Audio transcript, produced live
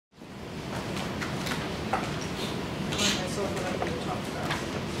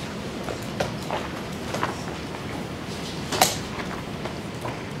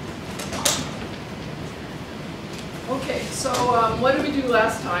So what did we do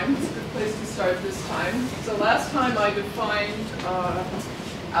last time? It's a good place to start this time. So last time I defined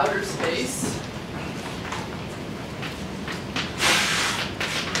outer space.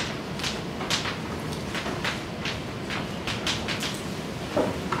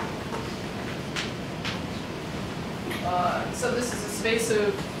 So this is a space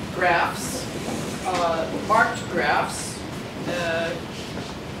of graphs, marked graphs,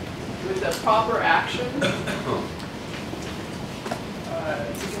 with a proper action.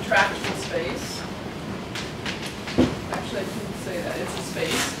 It's a contractible space. Actually, I didn't say that. It's a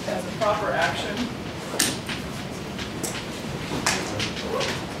space. It has a proper action.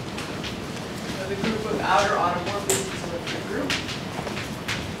 The group of outer automorphisms in the free group.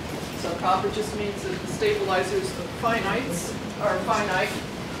 So proper just means that the stabilizers of finites are finite,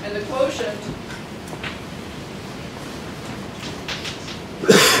 and the quotient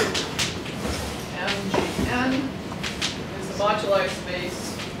MGN is the moduli space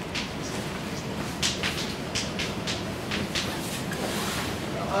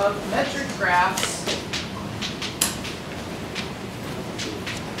of metric graphs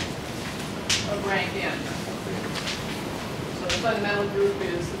of rank n. So the fundamental group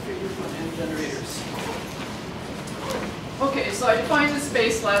is the free group of n generators. Okay, so I defined this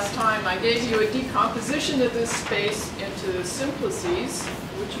space last time. I gave you a decomposition of this space into simplices,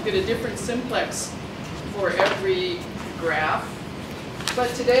 which you get a different simplex for every graph.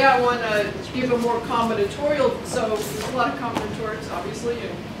 But today I want to give a more combinatorial, so there's a lot of combinatorics obviously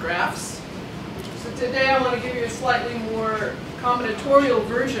in graphs. So today I want to give you a slightly more combinatorial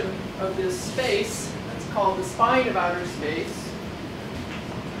version of this space. That's called the spine of outer space.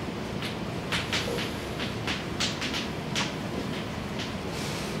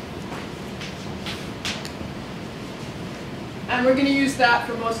 And we're going to use that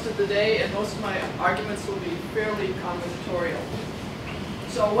for most of the day, and most of my arguments will be fairly combinatorial.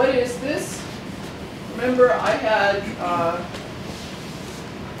 So what is this? Remember, I had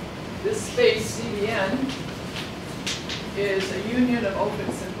this space CVN is a union of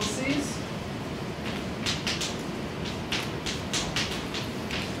open simplices.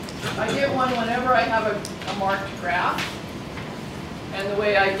 I get one whenever I have a marked graph. And the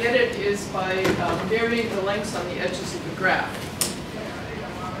way I get it is by varying the lengths on the edges of the graph.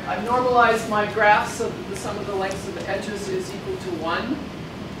 I've normalized my graph so that the sum of the lengths of the edges is equal to 1.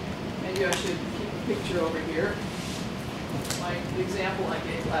 Maybe I should keep a picture over here. The example I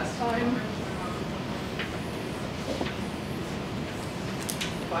gave last time.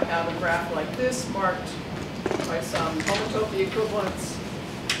 If I have a graph like this marked by some homotopy equivalence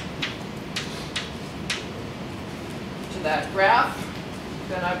to that graph,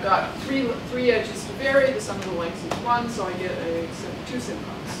 then I've got three edges to vary. The sum of the lengths is 1, so I get a 2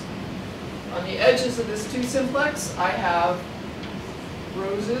 simplex. On the edges of this 2 simplex, I have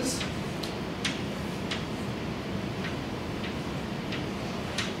roses.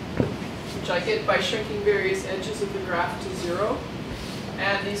 Which I get by shrinking various edges of the graph to 0.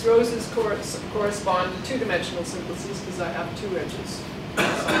 And these roses correspond to 2-dimensional simplices because I have 2 edges.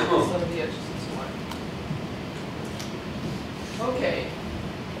 Some of the edges is 1. Okay.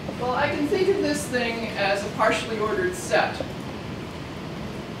 Well, I can think of this thing as a partially ordered set.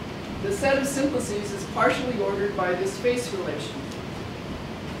 The set of simplices is partially ordered by this face relation.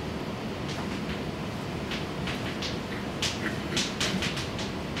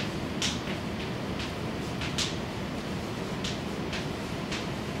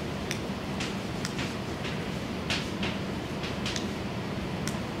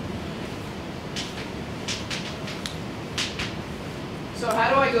 So how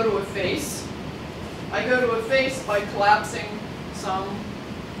do I go to a face? I go to a face by collapsing some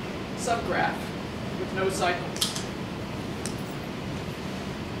subgraph with no cycles.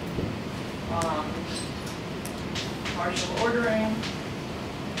 Partial ordering.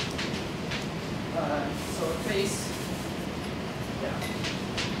 So a face. Yeah.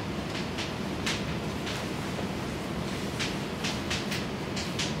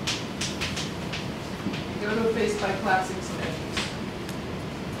 You go to a face by collapsing some edges.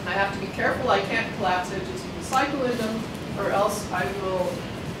 I have to be careful I can't collapse edges with a cycle in them, or else I will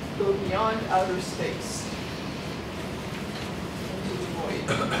go beyond outer space into the void.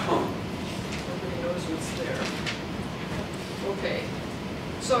 Nobody knows what's there. Okay.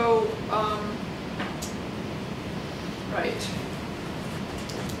 So, right.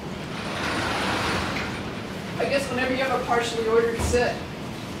 I guess whenever you have a partially ordered set,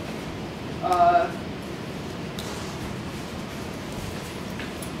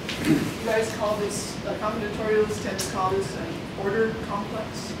 you guys call this, combinatorialists tend to call this an ordered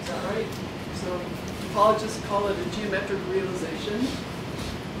complex, is that right? So topologists call it a geometric realization.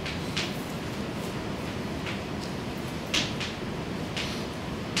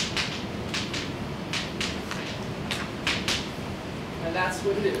 And that's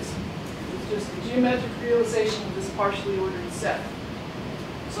what it is. It's just a geometric realization of this partially ordered set.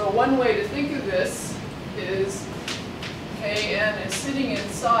 So one way to think of this is Kn is sitting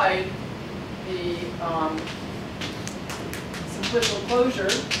inside the simplicial closure.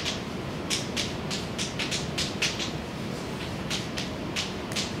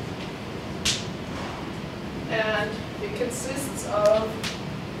 And it consists of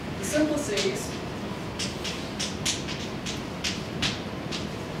the simplices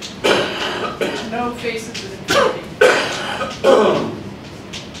no faces of infinity.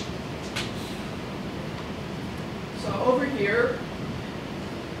 So over here,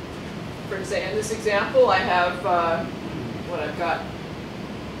 for example, in this example, I have I've got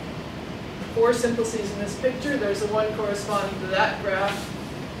 4 simplices in this picture. There's the one corresponding to that graph,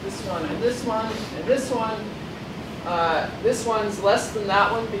 this one, and this one, and this one. This one's less than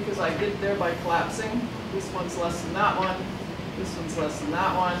that one because I did it there by collapsing. This one's less than that one. This one's less than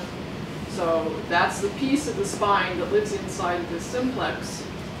that one. So that's the piece of the spine that lives inside of this simplex.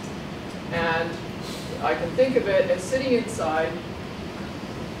 And I can think of it as sitting inside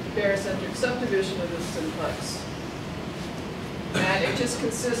the barycentric subdivision of this simplex. And it just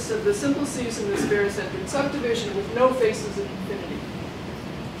consists of the simplices in this barycentric subdivision with no faces of infinity.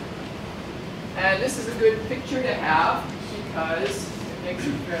 And this is a good picture to have because it makes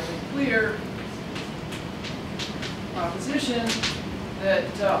it fairly clear proposition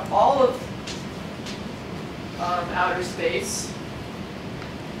that all of outer space,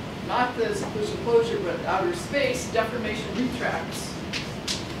 not the simplicial closure, but outer space, deformation retracts.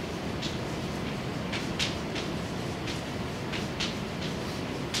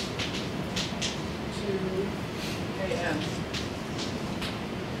 To Kn.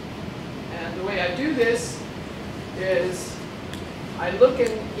 And the way I do this is I look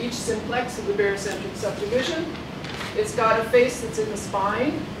in each simplex of the barycentric subdivision. It's got a face that's in the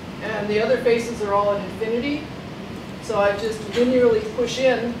spine, and the other faces are all in infinity. So I just linearly push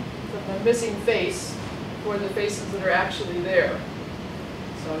in from the missing face for the faces that are actually there.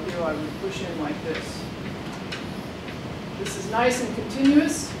 So here I would push in like this. This is nice and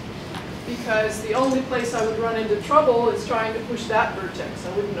continuous because the only place I would run into trouble is trying to push that vertex.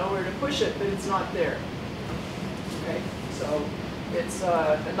 I wouldn't know where to push it, but it's not there. Okay, so it's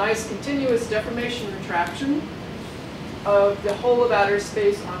a nice continuous deformation retraction of the whole of outer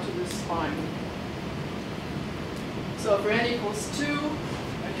space onto this spine. So for n equals 2,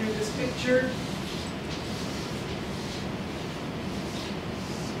 I drew this picture.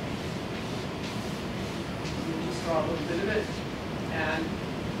 We'll just draw a little bit of it. And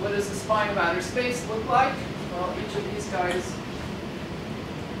what does the spine of outer space look like? Well, each of these guys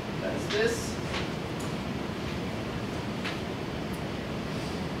does this.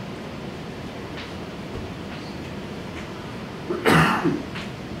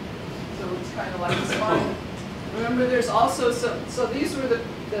 So it's kind of like a spine. Remember, there's also some, so these were the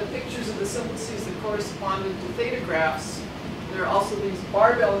pictures of the simplices that corresponded to theta graphs. There are also these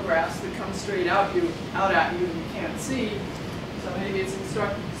barbell graphs that come straight out at you and you can't see. So maybe it's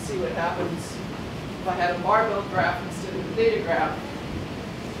instructive to see what happens if I had a barbell graph instead of a theta graph.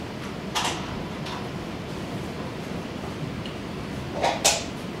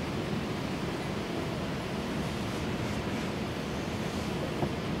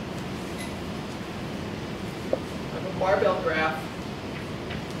 Barbell graph,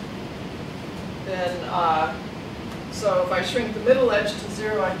 then so if I shrink the middle edge to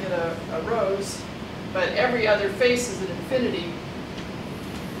 0, I get a rose, but every other face is at infinity.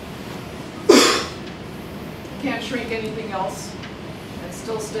 Can't shrink anything else and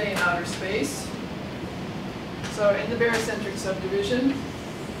still stay in outer space. So in the barycentric subdivision,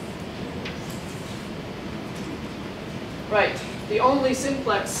 right, the only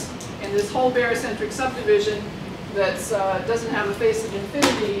simplex in this whole barycentric subdivision that doesn't have a face of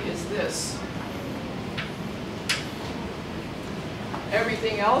infinity is this.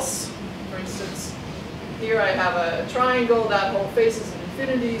 Everything else, for instance, here I have a triangle, that whole face is an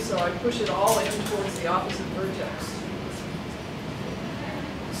infinity, so I push it all in towards the opposite vertex.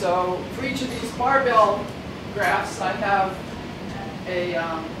 So for each of these barbell graphs, I have a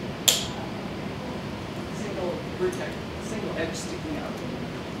single vertex, single edge sticking out.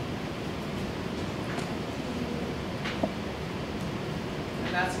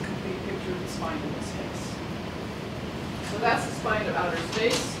 And that's a complete picture of the spine in this case. So that's the spine of outer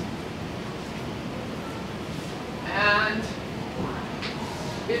space. And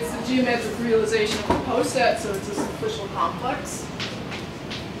It's the geometric realization of the poset, so it's a superficial complex.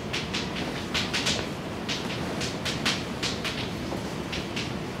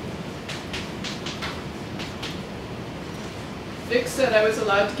 Vic said I was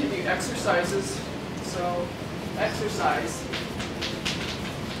allowed to give you exercises, so exercise.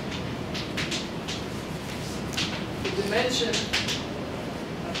 The dimension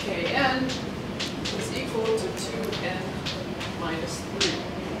of Kn is equal to 2n minus 3.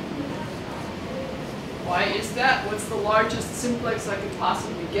 Why is that? What's the largest simplex I could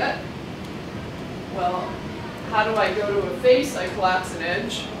possibly get? Well, how do I go to a face? I collapse an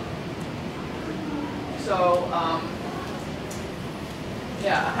edge. So,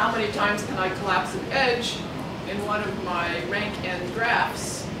 yeah, how many times can I collapse an edge in one of my rank n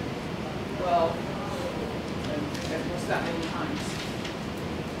graphs? Well, what's that many times?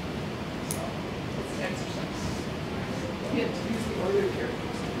 So, it's an exercise. Hint, use the Euler characteristic.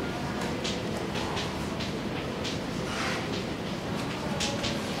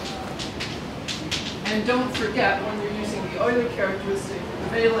 And don't forget, when you're using the Euler characteristic, the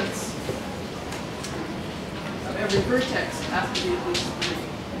valence of every vertex has to be at least 3.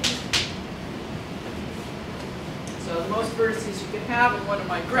 So the most vertices you can have in one of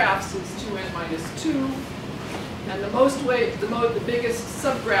my graphs is 2n minus 2. And the biggest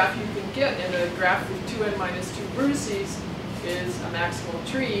subgraph you can get in a graph with 2n minus 2 vertices is a maximal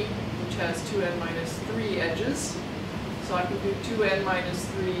tree, which has 2n minus 3 edges. So I can do 2n minus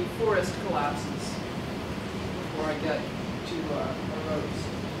 3 forest collapses before I get to a rose.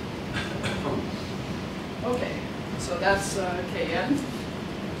 Okay, so that's Kn.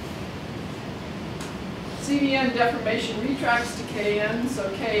 CDN deformation retracts to Kn, so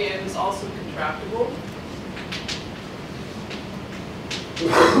Kn is also contractible.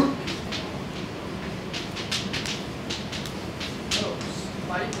 Oops,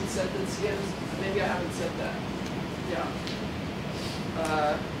 have I even said this yet? Maybe I haven't said that. Yeah.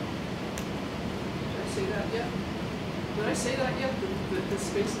 Did I say that yet? Did I say that yet? That this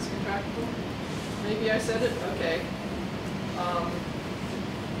space is contractible? Maybe I said it? Okay.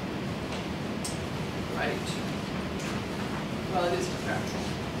 Right. Well, it is contractible.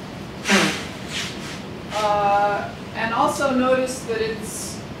 And also notice that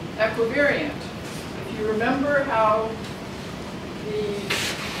it's equivariant. If you remember how the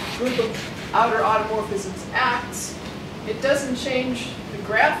group of outer automorphisms acts, it doesn't change the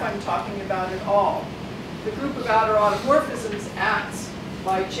graph I'm talking about at all. The group of outer automorphisms acts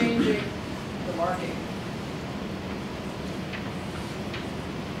by changing the marking.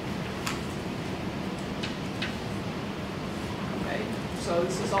 Okay, so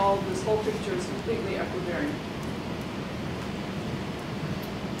this whole picture is completely equivariant.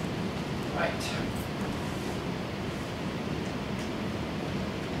 Right.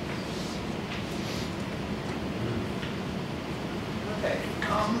 Okay.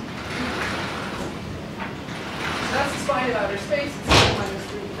 So that's the spine of outer space. It's minus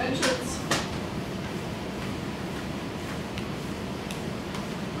 3 dimensions.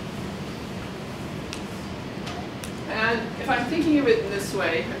 And if I'm thinking of it in this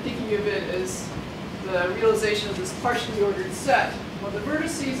way, I'm thinking of it as the realization of this partially ordered set. Well, the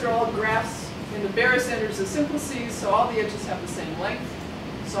vertices are all graphs in the bare centers of simplices, so all the edges have the same length.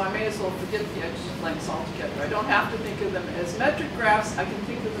 So I may as well forget the edge lengths altogether. I don't have to think of them as metric graphs. I can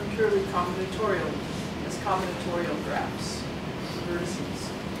think of them purely combinatorially, as combinatorial graphs, the vertices.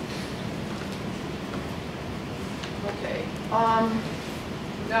 Okay.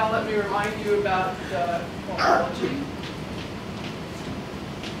 Now let me remind you about cohomology.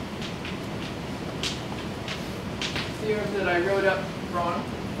 Theorem that I wrote up wrong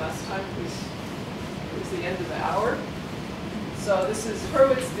last time because it was the end of the hour. So this is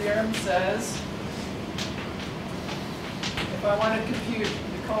Hurwitz's theorem says if I want to compute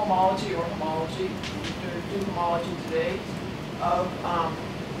the cohomology or homology, or do homology today, of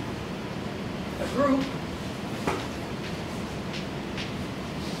a group,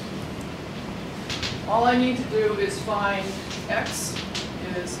 all I need to do is find X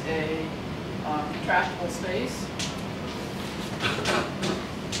is a contractible space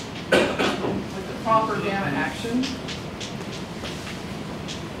with the proper gamma action.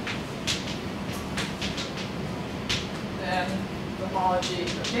 Then the homology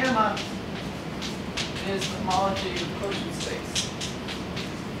of gamma is the homology of the quotient space.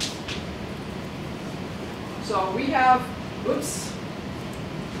 So we have, oops,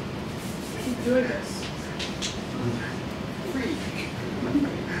 I keep doing this.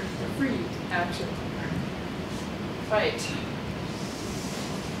 Free action. Right.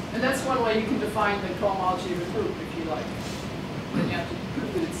 And that's one way you can define the cohomology of a group if you like. then you have to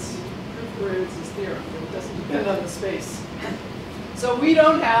prove that it's Hurwitz's theorem, but it doesn't depend on the space. So we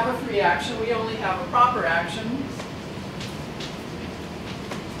don't have a free action, we only have a proper action.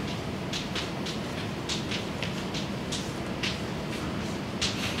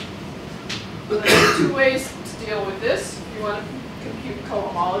 So there are two ways to deal with this if you want to compute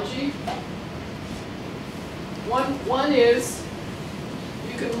cohomology. One is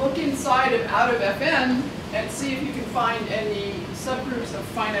you can look inside of out of Fn and see if you can find any subgroups of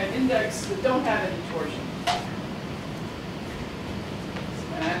finite index that don't have any torsion.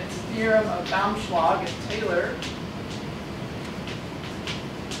 And it's a theorem of Baumschlag and Taylor.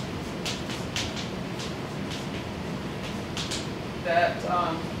 That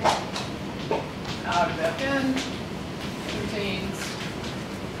out of Fn contains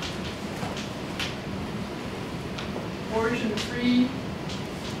torsion-free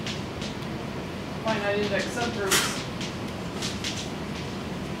finite index subgroups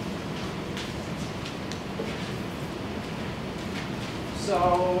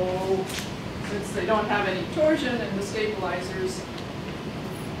so since they don't have any torsion and the stabilizers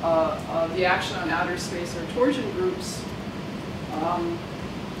of the action on outer space are torsion groups,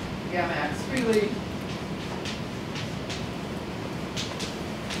 gamma acts freely.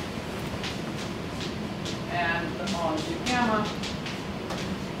 And the homology of gamma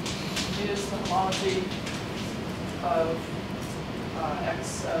is the homology of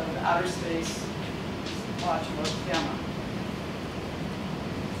x of outer space modulo gamma.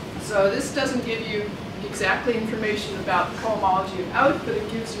 So this doesn't give you exactly information about the cohomology of out, but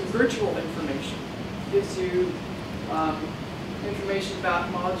it gives you virtual information. It gives you information about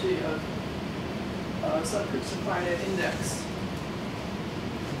homology of subgroups of finite index.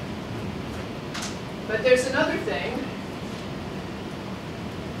 But there's another thing.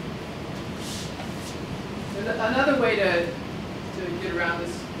 Another way to get around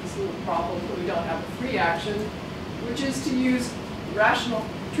this little problem that we don't have a free action, which is to use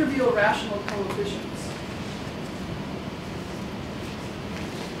trivial rational coefficients.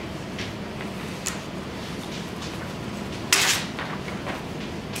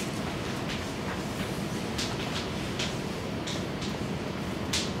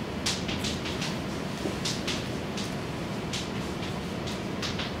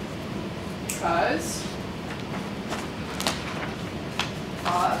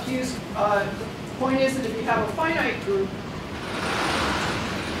 Because the point is that if you have a finite group,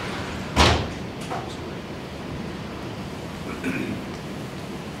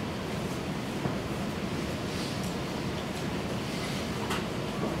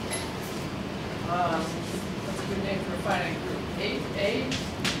 that's a good name for a finite group, A.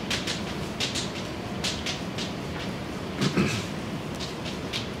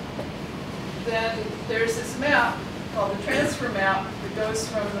 Then there's this map called the transfer map that goes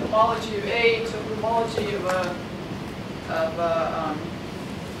from the homology of A to the homology of a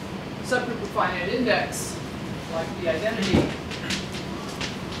subgroup of finite index, like the identity.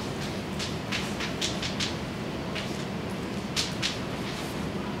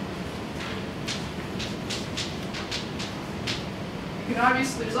 You can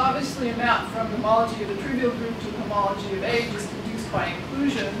there's obviously a map from the homology of the trivial group to the homology of A, just reduced by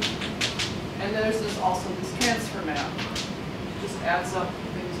inclusion. And there's also this transfer map. It just adds up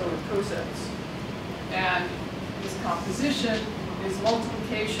things over cosets. And this composition is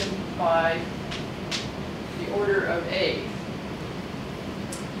multiplication by the order of A.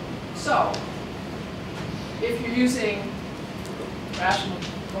 So, if you're using rational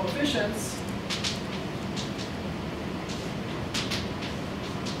coefficients,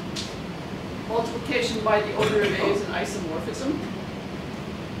 multiplication by the order of A is an isomorphism.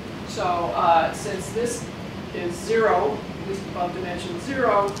 So since this is 0, at least above dimension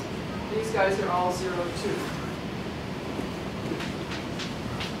 0, these guys are all 0, too.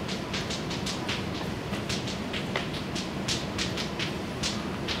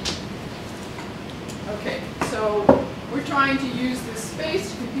 Okay, so we're trying to use this space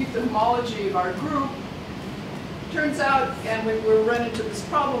to compute the homology of our group. Turns out, and we're run into this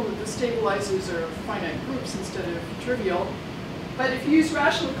problem that the stabilizers are finite groups instead of trivial. But if you use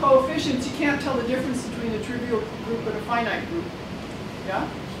rational coefficients, you can't tell the difference between a trivial group and a finite group. Yeah?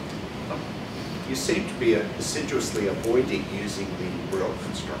 You seem to be assiduously avoiding using the world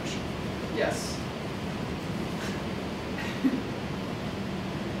construction. Yes.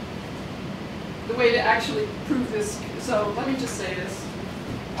 The way to actually prove this, so let me just say this.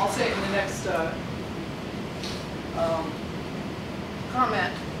 I'll say it in the next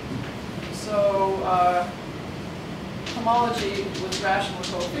comment. So, homology with rational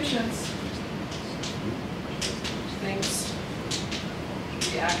coefficients thinks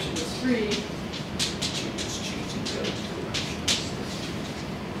the action is free. It's cheating both directions.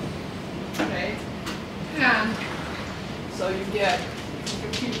 Okay, and so you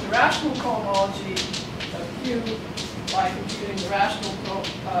compute the rational cohomology of Q by computing the rational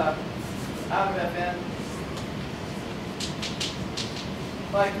out of Fn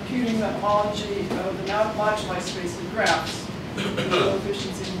by computing the homology of the moduli space of graphs, the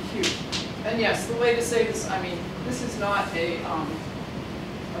coefficients in Q. And yes, the way to say this, I mean, this is not a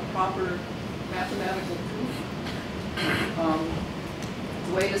proper mathematical proof.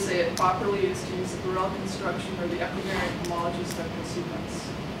 The way to say it properly is to use the Borel construction or the equivariant homology spectral sequence.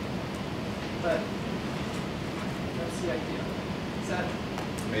 But that's the idea. Is that? I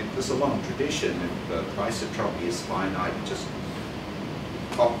mean, there's a long tradition. If isotropy is finite, just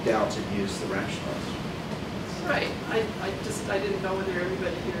opt out and use the rationals. Right. I didn't know whether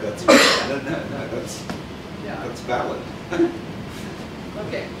everybody here. That's yeah. That's valid.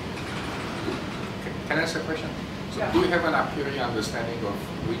 Okay. Can I ask a question? So Yeah. do you have an a priori understanding of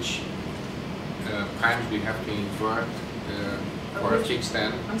which primes we have to invert for a fixed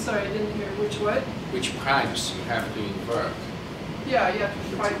n? I'm sorry, I didn't hear which what? Which primes you have to invert? Yeah, you have to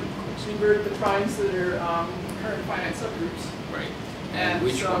invert the primes that are current finite subgroups. Right. And And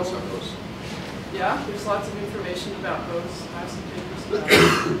which so- ones are those? Yeah, there's lots of information about those. I have some papers about it.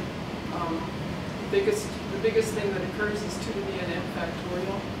 The biggest thing that occurs is 2 to the n n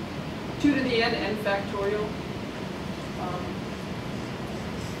factorial. 2 to the n n factorial.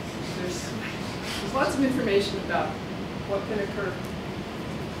 There's lots of information about what can occur.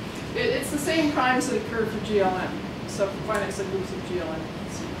 It's the same primes that occur for GLN, so for finite subgroups of GLN.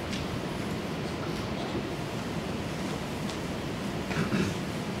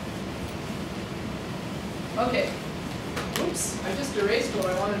 Okay. Oops, I just erased what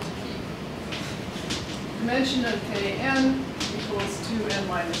I wanted to keep. Dimension of Kn equals 2n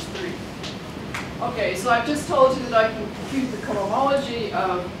minus 3. Okay, so I've just told you that I can compute the cohomology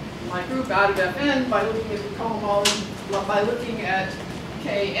of my group out of Fn by looking at the cohomology, by looking at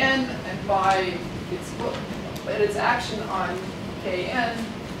Kn and by its action on Kn.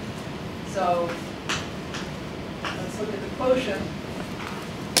 So let's look at the quotient.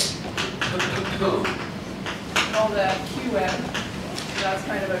 Call that Qn. That's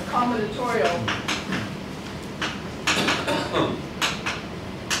kind of a combinatorial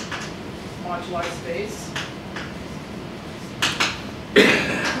moduli space.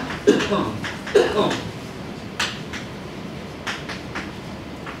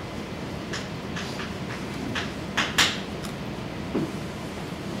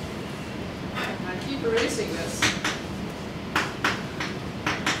 I keep erasing this.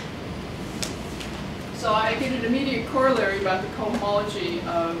 So I get an immediate corollary about the cohomology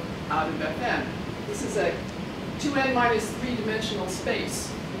of out of Fn. This is a 2n minus 3 dimensional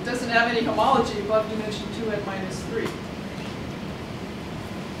space. It doesn't have any homology above dimension 2n minus 3.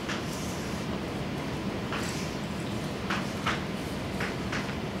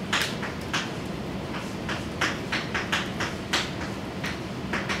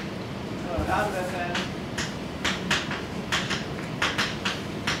 So out of Fn.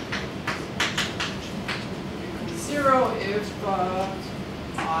 If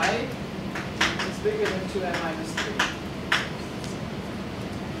I is bigger than 2n minus 3.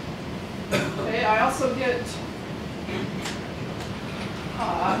 Okay, I also get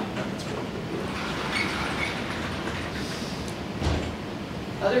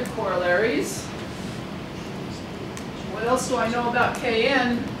other corollaries. What else do I know about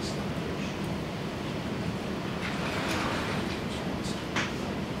Kn?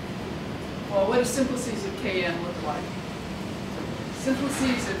 Well, what do simplices of Kn look like?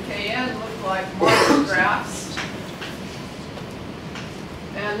 Simplices of Kn look like marked graphs,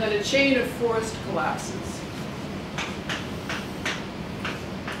 and then a chain of forest collapses.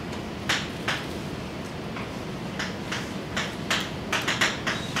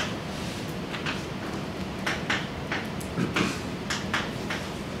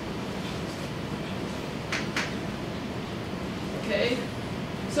 Okay,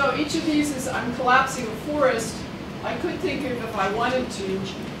 so each of these is, I'm collapsing a forest. I could think of, if I wanted to,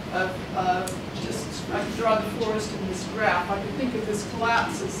 I could draw the forest in this graph. I could think of this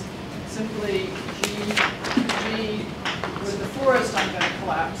collapse as simply G with the forest I'm going to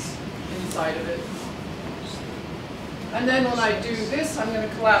collapse inside of it. And then when I do this, I'm going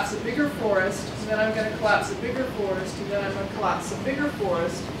to collapse a bigger forest, and then I'm going to collapse a bigger forest, and then I'm going to collapse a bigger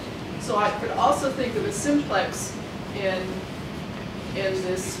forest. So I could also think of a simplex in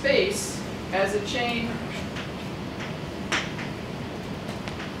this space as a chain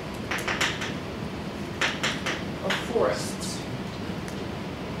of forests.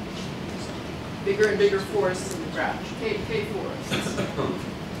 bigger and bigger forests in the graph, K forests.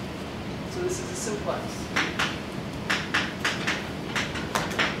 So this is a simplex.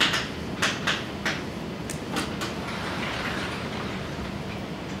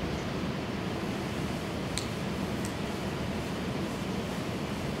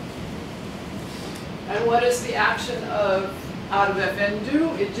 And what does the action of out of Fn do?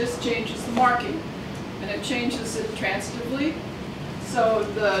 It just changes the marking. And it changes it transitively. So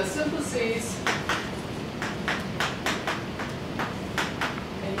the simplices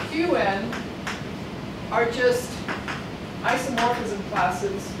in Qn are just isomorphism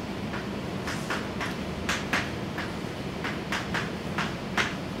classes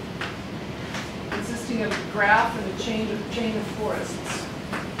consisting of a graph and a chain of forests.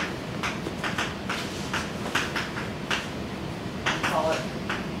 Call it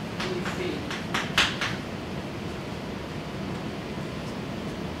phi.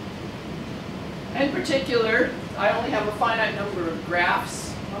 In particular, I only have a finite number of graphs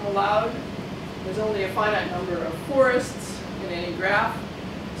I'm allowed. There's only a finite number of forests in any graph.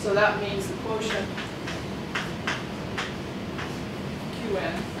 So that means the quotient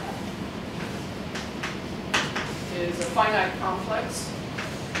Qn is a finite complex.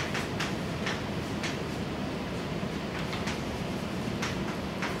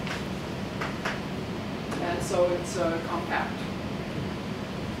 And so it's compact.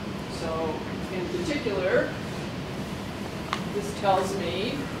 So in particular, this tells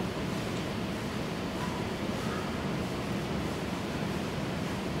me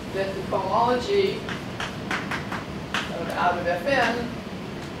that the cohomology out of Fn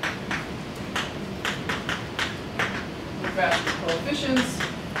with rational coefficients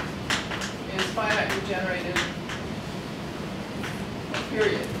is finitely generated,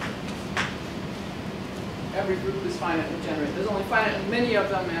 period. Every group is finitely generated. There's only finitely many of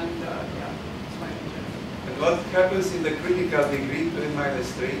them, and yeah, it's finitely generated. And what happens in the critical degree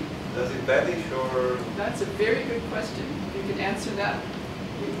 2n-3? Does it vanish or? That's a very good question. If you can answer that,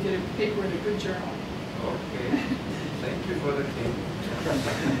 you can get a paper in a good journal. Okay. Thank you for the hint.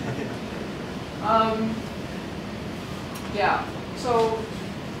 Yeah. So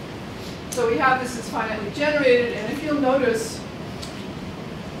we have this as finitely generated, and if you'll notice,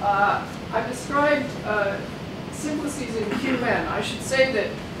 I've described simplices in Qn. I should say that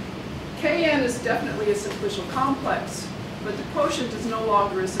Kn is definitely a simplicial complex, but the quotient is no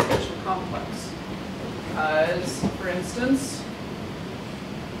longer a simplicial complex. Because, for instance,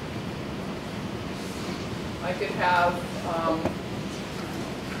 I could have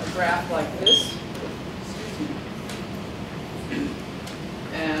a graph like this,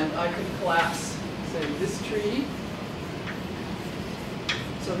 and I could collapse, say, this tree.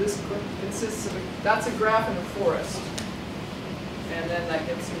 So this consists of, that's a graph in a forest. And then that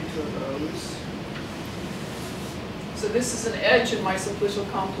gets me to a rose. So this is an edge in my simplicial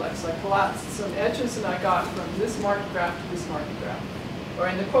complex. I collapsed some edges and I got from this marked graph to this marked graph. Or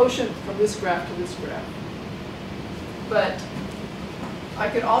in the quotient from this graph to this graph. But I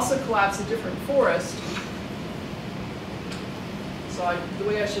could also collapse a different forest. So the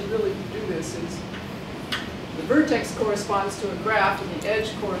way I should really do this is the vertex corresponds to a graph and the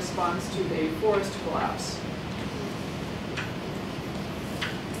edge corresponds to a forest collapse.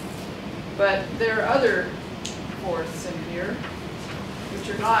 But there are other forests in here which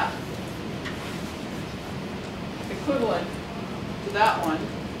are not equivalent to that one.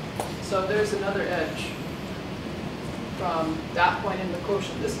 So there's another edge from that point in the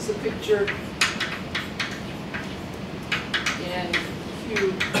quotient. This is a picture in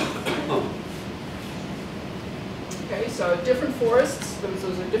Q. Okay, so different forests,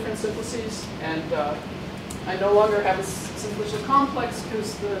 those are different simplices, and I no longer have a simplicial complex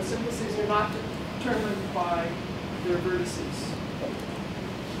because the simplices are not determined by their vertices.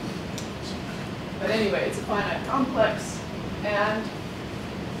 But anyway, it's a finite complex, and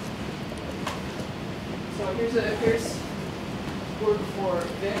so here's word for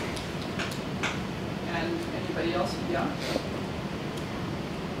Vic, and anybody else? Yeah.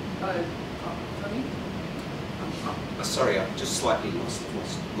 Tony? Sorry, I just slightly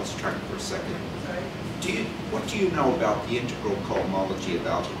lost track for a second. Sorry. What do you know about the integral cohomology of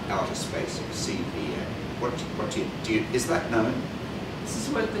outer space of CVA? Is that known? This is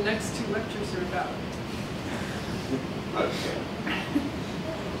what the next two lectures are about. Okay.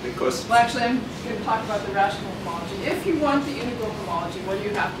 Because Well, actually, I'm going to talk about the rational homology. If you want the integral homology, what do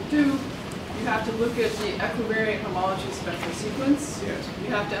you have to do? You have to look at the equivariant homology spectral sequence. yes. You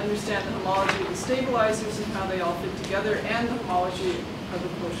have to understand the homology of the stabilizers and how they all fit together, and the homology of the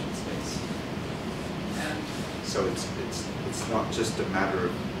quotient space. And So it's not just a matter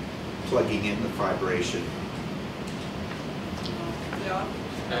of plugging in the fibration. Yeah.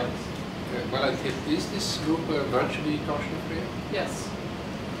 And, well, is this group virtually torsion free? Yes.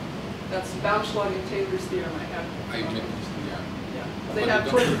 That's Bauschlag and Taylor's theorem I have. I meant, yeah. Yeah. But They you have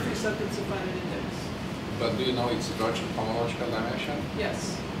don't- torsion free subgroups of finite index. But do you know its virtual homological dimension?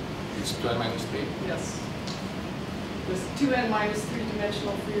 Yes. It's 2n minus 3? Yes. There's 2n minus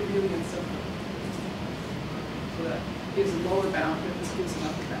 3-dimensional free abelian subgroup. So that gives a lower bound, but this gives an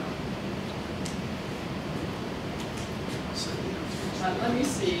upper bound. Let me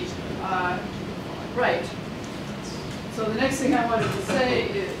see. Right. So the next thing I wanted to say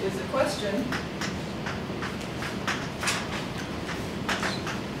is a question.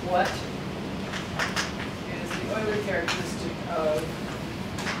 What is the Euler characteristic of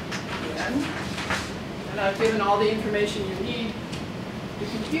n? And I've given all the information you need to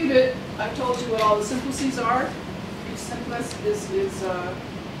compute it. I've told you what all the simplices are. Each simplex is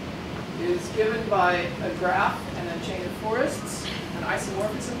given by a graph and a chain of forests, an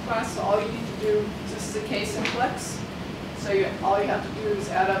isomorphism class. So all you need to do, this is a k-simplex. So all you have to do is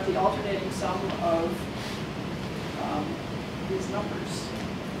add up the alternating sum of these numbers.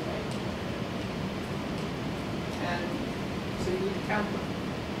 Right? And so you need to count them.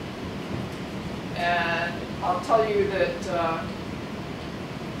 And I'll tell you that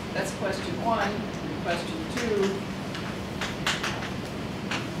that's question 1. And question 2.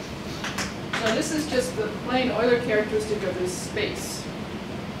 So this is just the plain Euler characteristic of this space.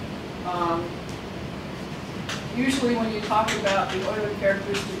 Usually when you talk about the Euler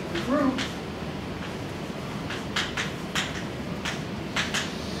characteristic of the group,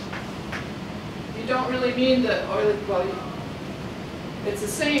 you don't really mean the Euler, well, it's the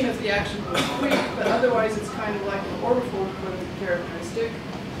same if the action was free, but otherwise it's kind of like an orbifold Euler characteristic.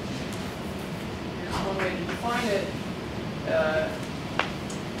 Here's one way to define it.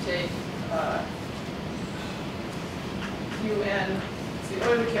 Take UN, it's the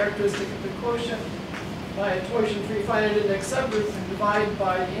Euler characteristic of the quotient by a torsion-free finite index subgroup and divide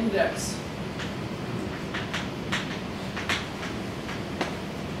by the index.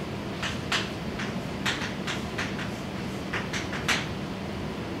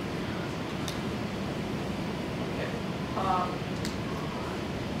 Okay.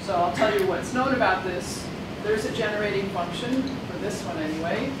 So I'll tell you what's known about this. There's a generating function, for this one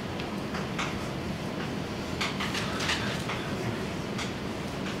anyway.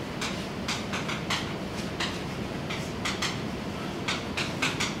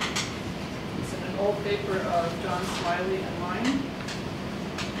 It's in an old paper of John Smiley and mine.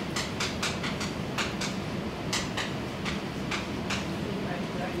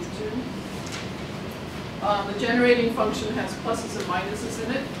 The generating function has pluses and minuses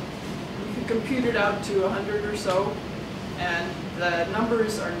in it. You can compute it out to 100 or so, and the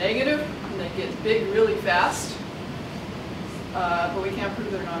numbers are negative, and they get big really fast, but we can't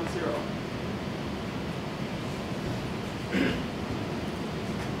prove they're non-zero.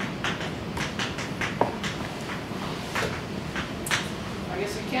 I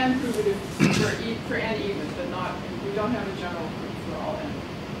guess we can prove it if for n even, but not, we don't have a general proof for all n.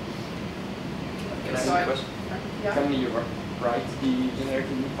 Can I So ask a question? Yeah. Can you write the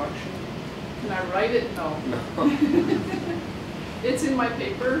generating function? Can I write it? No. No. It's in my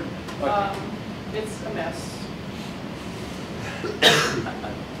paper. Okay. It's a mess.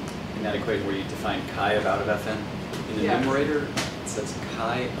 In that equation where you define chi of out of Fn, in the Yeah. numerator it says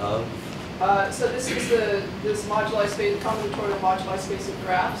chi of. So this is this moduli space, combinatorial moduli space of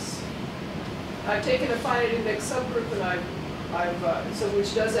graphs. I've taken a finite index subgroup and so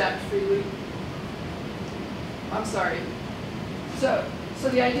which does act freely. I'm sorry. So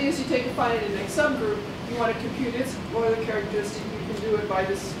the idea is you take a finite index subgroup, you want to compute its Euler characteristic, you can do it by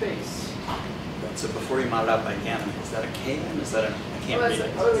this space. So before you mod it out by n, is that a kn? Is that a? I can't Well, read that's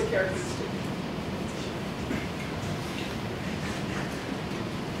it. an Euler characteristic.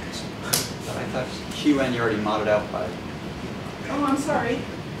 But I thought qn you already modded out by. Oh, I'm sorry.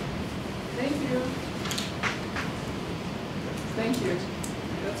 Thank you. Thank you.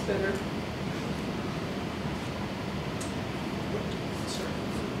 That's better.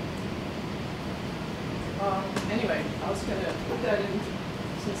 Anyway, I was going to put that in,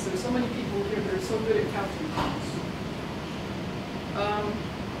 since there's so many people here that are so good at counting.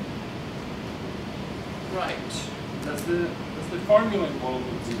 Right. Does the formula involved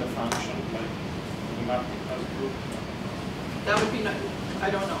with the function, like the mapping as group? That would be, I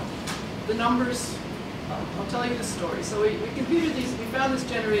don't know. The numbers, I'll tell you the story. So we computed these, we found this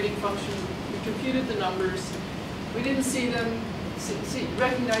generating function, we computed the numbers, we didn't see them,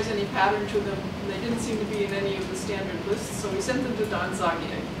 recognize any pattern to them, and they didn't seem to be in any of the standard lists, so we sent them to Don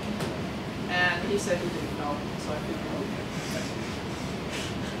Zagier. And he said he didn't know, so I figured, okay.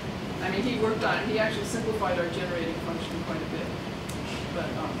 I mean, he worked on it. He actually simplified our generating function quite a bit. But,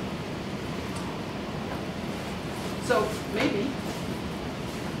 so maybe.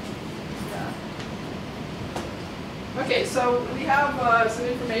 Yeah. Okay, so we have some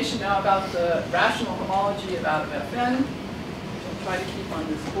information now about the rational homology of out of Fn, which I'll try to keep on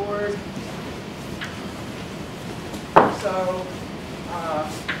this board. So,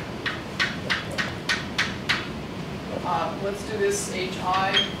 let's do this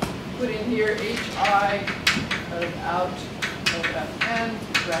HI. Put in here HI of out of Fn,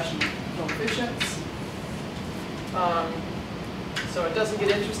 rational coefficients. So it doesn't get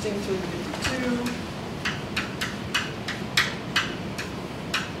interesting until we get to 2.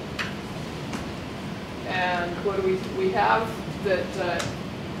 And what do we have that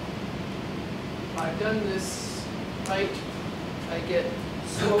I've done this right, I get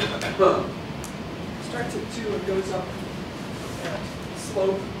slope, starts at 2 and goes up at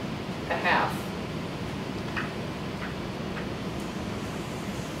slope a half.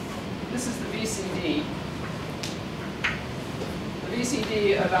 This is the VCD. The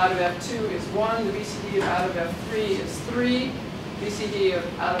VCD of out of F2 is 1, the VCD of out of F3 is 3, VCD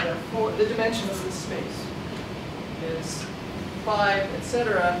of out of F4, the dimension of this space is 5,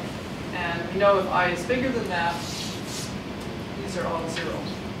 etc. And we know if I is bigger than that, these are all 0.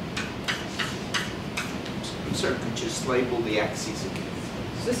 So could you just label the axes again?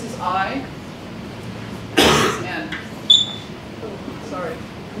 So this is I, this is N. Oh, sorry.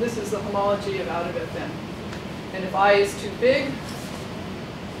 And this is the homology of out of Fn. And if I is too big,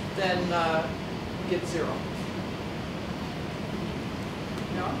 then we get 0.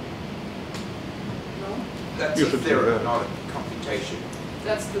 No? No? That's a theorem, not a computation.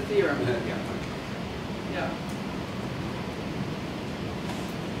 That's the theorem. Yeah. Yeah.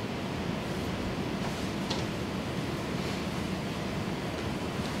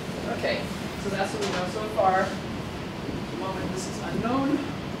 Okay, so that's what we know so far. At the moment, this is unknown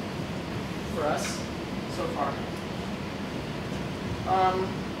for us so far.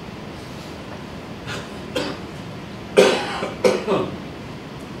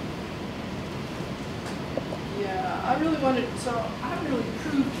 Yeah, I really wanted, so I haven't really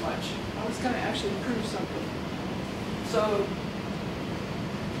proved much. I was going to actually prove something. So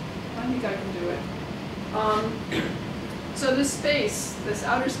I think I can do it. So this space, this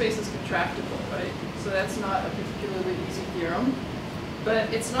outer space is contractible, right? So that's not a particularly easy theorem.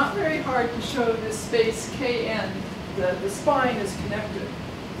 But it's not very hard to show this space Kn, the spine is connected.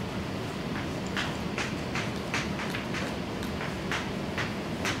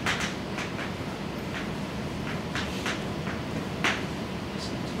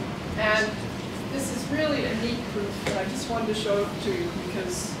 And this is really a neat proof, but I just wanted to show it to you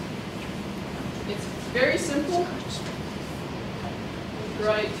because it's very simple,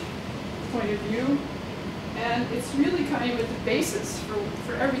 right point of view, and it's really kind of the basis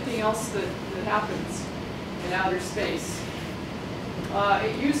for everything else that happens in outer space.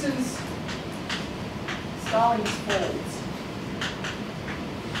 It uses Stahling's folds.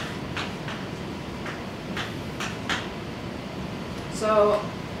 So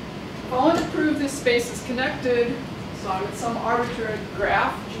if I want to prove this space is connected, so I'm at some arbitrary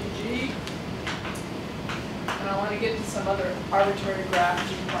graph, GG, and I want to get to some other arbitrary graph,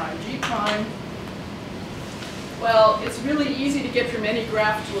 G prime, G prime. Well, it's really easy to get from any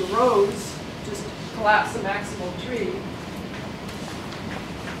graph to a rose, just collapse the maximal tree.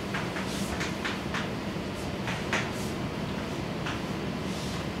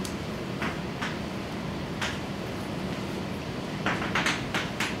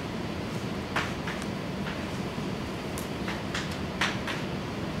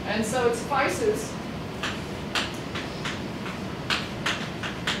 And so it suffices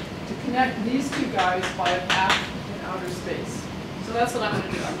to connect these two guys by a path in outer space. So that's what I'm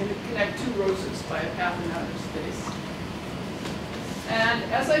going to do. I'm going to connect two roses by a path in outer space. And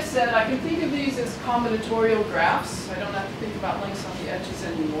as I said, I can think of these as combinatorial graphs. I don't have to think about links on the edges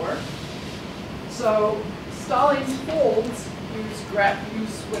anymore. So Stahling's folds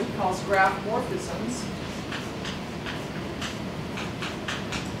use what he calls graph morphisms.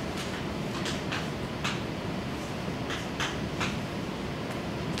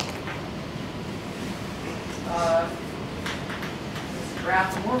 This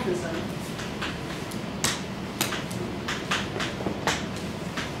graph morphism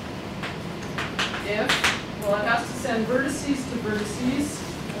well, it has to send vertices to vertices.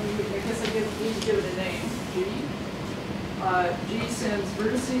 I guess I need to give it a name, G. G sends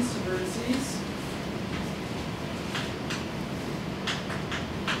vertices to vertices.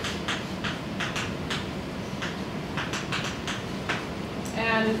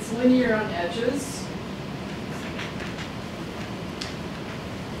 and it's linear on edges.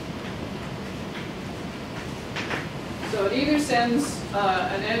 So it either sends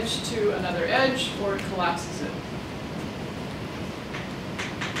an edge to another edge or it collapses it.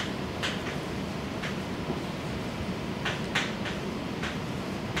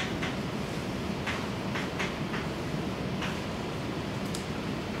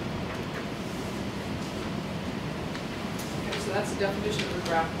 Okay, so that's the definition of a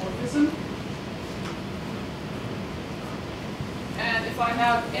graph morphism. And if I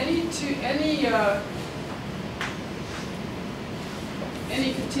have any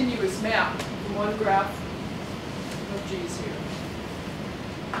continuous map from one graph of G's here.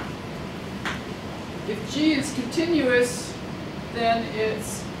 If G is continuous, then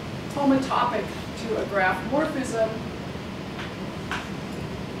it's homotopic to a graph morphism.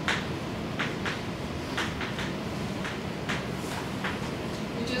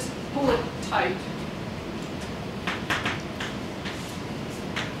 You just pull it tight.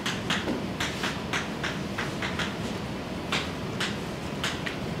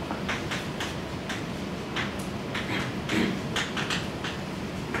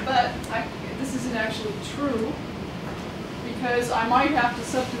 True, because I might have to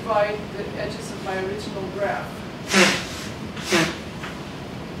subdivide the edges of my original graph.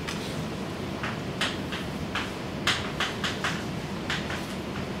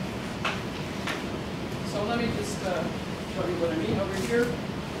 So let me just show you what I mean over here.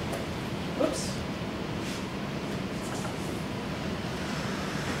 Whoops.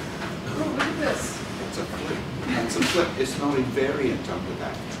 Oh, look at this. That's a flip. That's a flip. It's not invariant under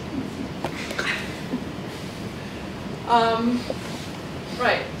that.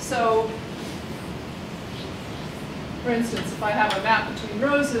 Right, so for instance, if I have a map between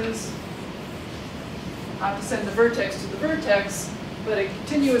roses, I have to send the vertex to the vertex, but a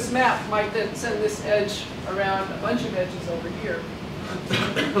continuous map might then send this edge around a bunch of edges over here.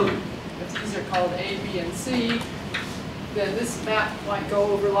 If these are called A, B, and C, then this map might go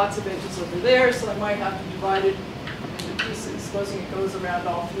over lots of edges over there, so I might have to divide it into pieces, supposing it goes around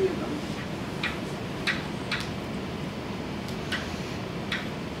all three of them.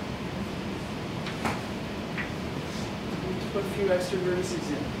 Put a few extra vertices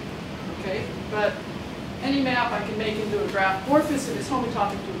in, okay? But any map I can make into a graph morphism is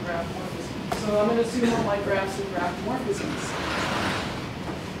homotopic to a graph morphism. So I'm going to assume all my graphs are graph morphisms.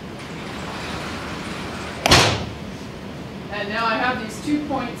 And now I have these 2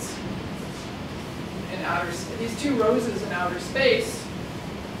 points in these 2 roses in outer space.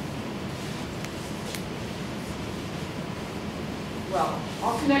 Well,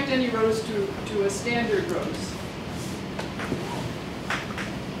 I'll connect any rows to a standard rose.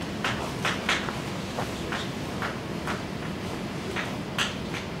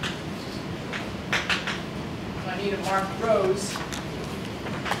 Need a marked rows,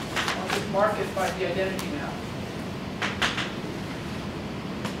 I'll just mark it by the identity map.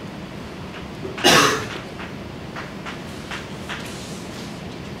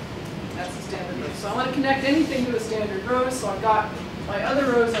 That's the standard row. So I want to connect anything to a standard row, so I've got my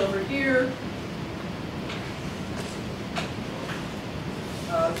other rows over here.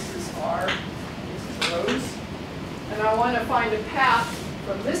 This is R, this is rows. And I want to find a path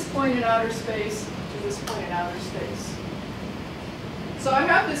from this point in outer space this point in outer space. So I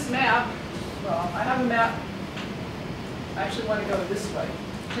have this map. Well, I have a map. I actually want to go this way.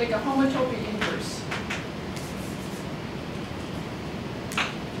 Take a homotopy inverse.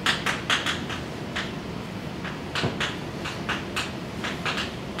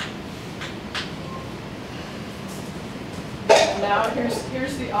 And now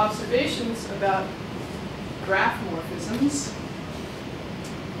here's the observations about graph morphisms.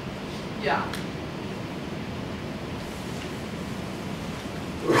 Yeah.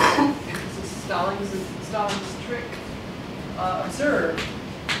 This is Stalin's trick. Observe.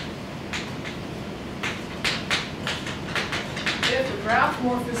 If a graph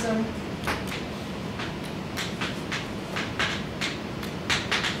morphism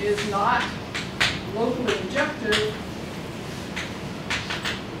is not locally injective,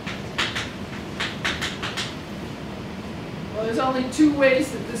 well, there's only 2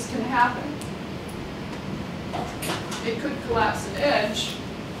 ways that this can happen. It could collapse an edge,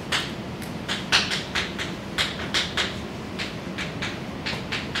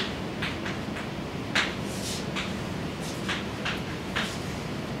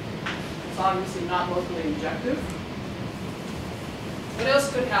 obviously not locally injective. What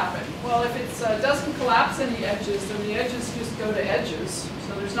else could happen? Well, if it doesn't collapse any edges, then the edges just go to edges.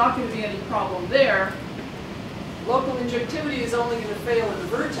 So there's not going to be any problem there. local injectivity is only going to fail at the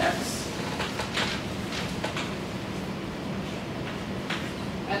vertex.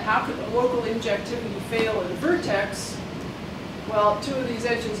 And how could the local injectivity fail at the vertex? Well, two of these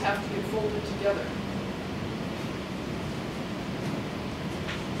edges have to get folded together.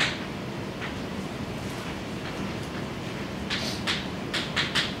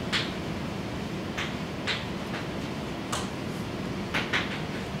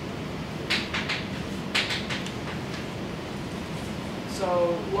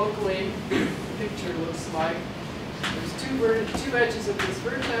 So locally, the picture looks like there's two edges of this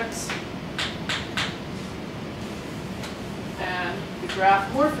vertex, and the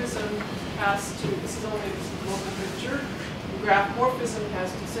graph morphism has to, this is only this local picture, the graph morphism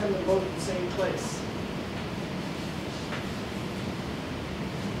has to send them both to the same place.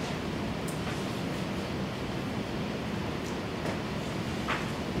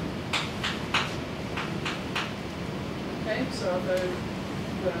 Okay, so the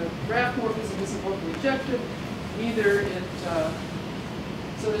graph morphism isn't locally injective. Either it,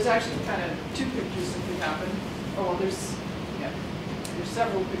 so there's actually kind of two pictures that could happen. Oh, well, there's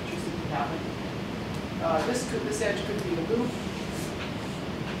several pictures that could happen. This edge could be a loop.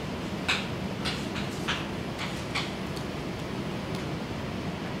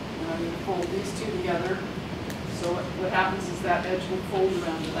 And I'm going to fold these two together. So what happens is that edge will fold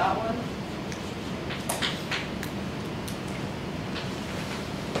around to that one.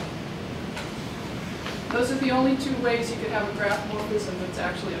 Those are the only two ways you could have a graph morphism that's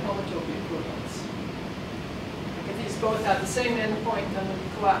actually a homotopy equivalence. Like if these both have the same endpoint, then when you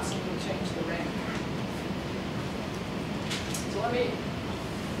collapse them, you'll change the rank. So let me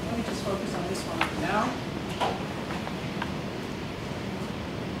just focus on this one for now.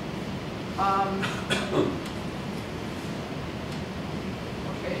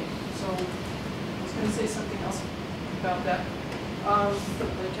 Okay, so I was going to say something else about that, but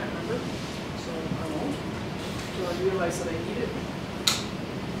I can't remember. So I won't, until I realize that I need it.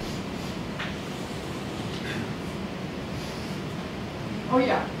 Oh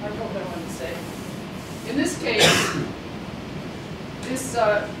yeah, I know what I wanted to say. In this case, this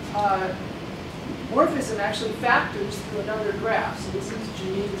morphism actually factors through another graph. So this is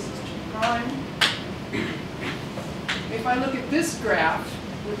G, this is G prime. If I look at this graph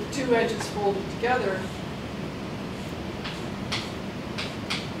with the two edges folded together,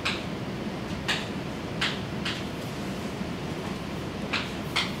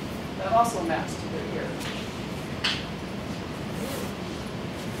 also maps to it here.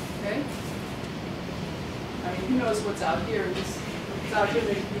 Okay? I mean, who knows what's out here? What's out here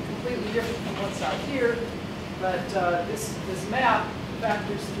may be completely different from what's out here, but this map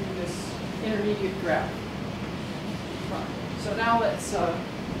factors through this intermediate graph. So now let's...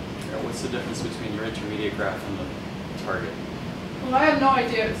 what's the difference between your intermediate graph and the target? Well, I have no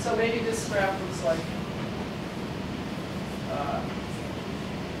idea. So maybe this graph looks like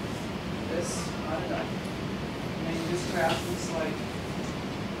this, I don't know. Maybe this graph looks like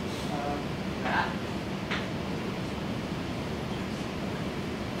that.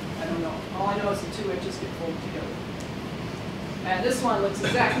 I don't know. All I know is the two edges get folded together. And this one looks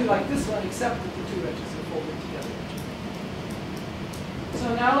exactly like this one, except that the two edges are folded together.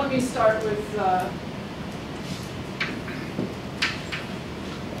 So now let me start with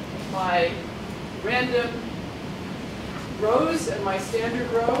my random rows and my standard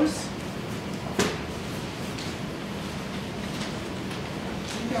rows.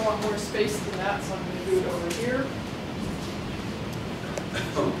 I want more space than that, so I'm going to do it over here.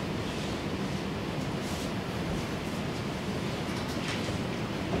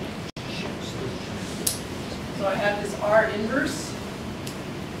 So I have this R inverse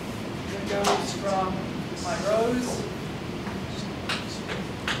that goes from my rows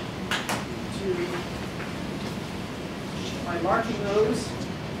to my marking rows,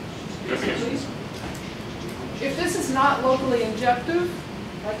 basically. If this is not locally injective,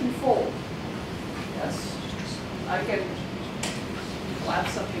 I can fold. Yes, I can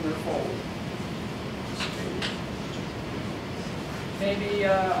collapse something or fold. Maybe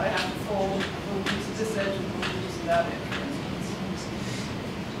I have to fold a little piece of this edge and a little piece of that edge, for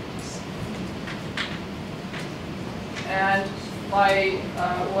instance. And my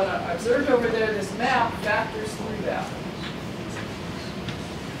what I observed over there, this map factors through that.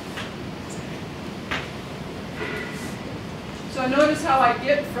 So notice how I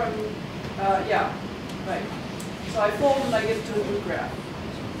get from, yeah, right. So I fold and I get to a new graph.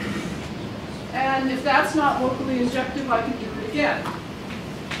 And if that's not locally injective, I can do it again.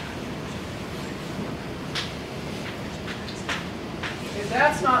 If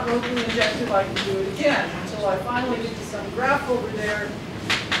that's not locally injective, I can do it again until until I finally get to some graph over there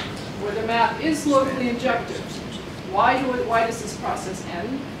where the map is locally injective. Why does this process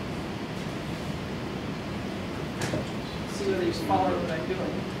end? See whether you follow what I'm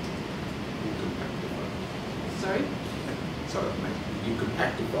doing. Sorry? So you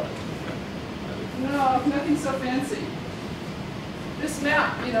compactify. No, nothing so fancy. This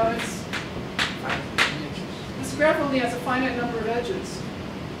map, you know, this graph only has a finite number of edges.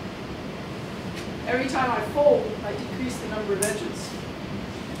 Every time I fold, I decrease the number of edges.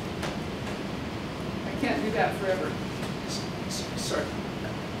 I can't do that forever. Sorry,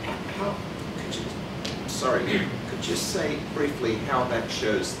 how could you? Sorry, could you say briefly how that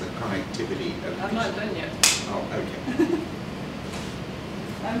shows the connectivity of? I'm not done yet. Oh, okay.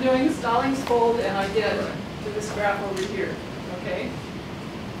 I'm doing Stallings fold, and I get Right. to this graph over here. Okay,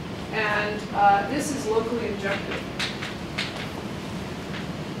 and this is locally injective.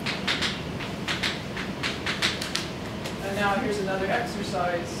 And now here's another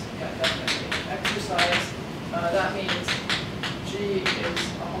exercise. Yeah, definitely. Exercise. That means G is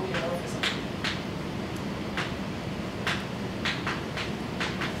a homeomorphism.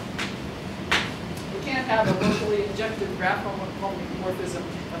 We can't have a locally injective graph homeomorphism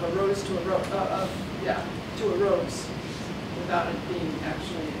of a rose to a rose, to a rose without it being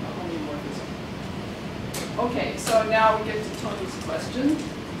actually a homeomorphism. Okay, so now we get to Tony's question.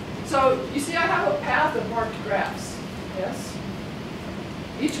 So you see I have a path of marked graphs, yes?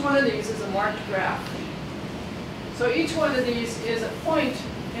 Each one of these is a marked graph. So each one of these is a point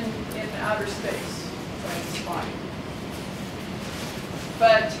in outer space, so it's fine.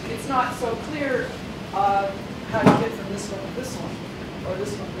 But it's not so clear how to get from this one to this one, or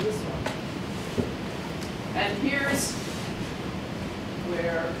this one to this one. And here's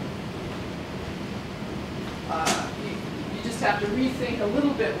where you just have to rethink a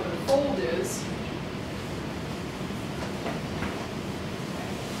little bit what a fold is.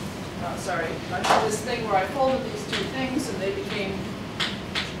 Sorry, I did this thing where I folded these two things and they became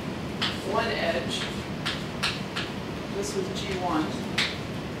one edge. This was G1.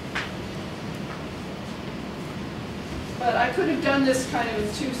 But I could have done this kind of in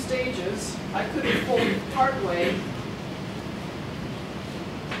two stages. I could have folded part way.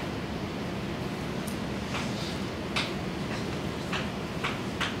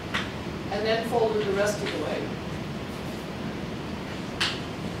 And then folded the rest of the way.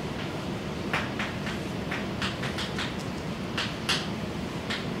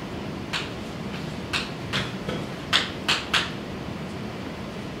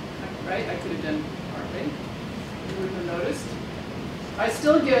 Right? I could have done partway. You wouldn't have noticed. I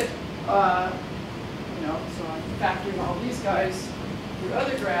still get, you know, so I'm factoring all these guys through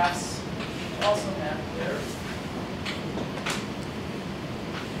other graphs, which also have there.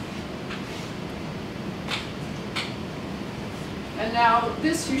 And now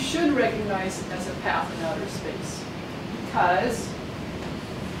this you should recognize as a path in outer space, because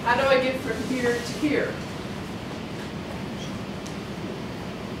how do I get from here to here?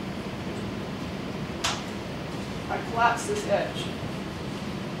 I collapse this edge.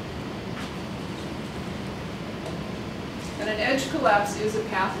 And an edge collapse is a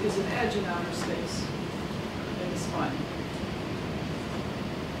path, is an edge in outer space in the spine.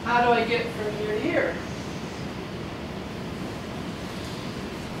 How do I get from here to here?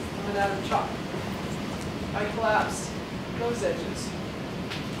 I'm out of chalk. I collapse those edges.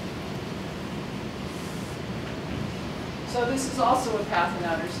 So this is also a path in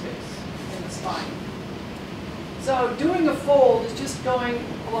outer space in the spine. So doing a fold is just going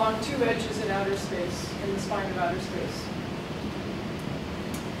along two edges in outer space, in the spine of outer space.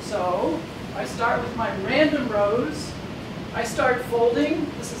 So I start with my random rows. I start folding.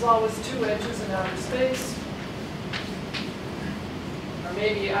 This is always two edges in outer space. Or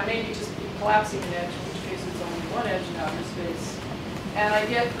maybe I may just be collapsing an edge, in which case it's only one edge in outer space. And I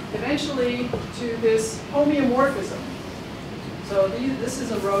get eventually to this homeomorphism. So this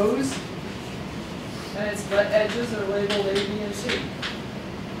is a rose. And its edges are labeled A, B, and C.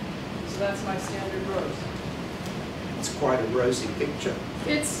 So that's my standard rose. It's quite a rosy picture.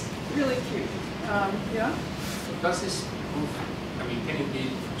 It's really cute. Yeah? So does this prove, I mean, can it be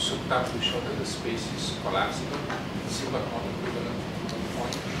subtly show that the space is collapsible, similar non-equivalent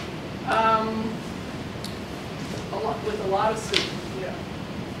point? With a lot of C, yeah.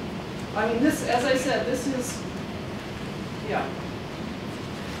 I mean, this, as I said, this is, yeah.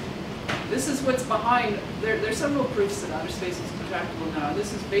 This is what's behind, there's several proofs that outer space is contractible now.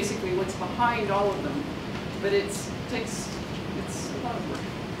 This is basically what's behind all of them. But it's a lot of work.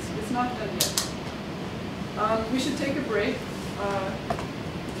 It's not done yet. We should take a break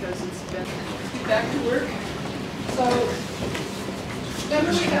because it's been, let's get back to work. So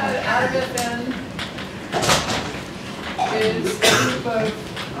remember we had out of Fn is a group of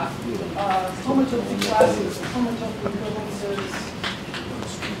homotopy classes, homotopy equivalences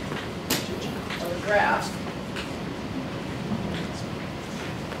of a graph.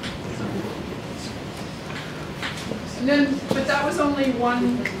 And then, but that was only one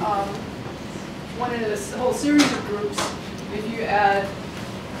in this whole series of groups. If you add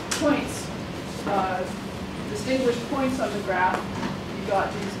points, distinguished points on the graph, you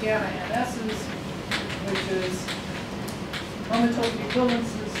got these gamma NS's, which is homotopy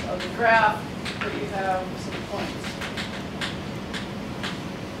equivalences of the graph where you have some points.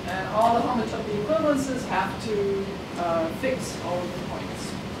 And all the homotopy equivalences have to fix all of the points.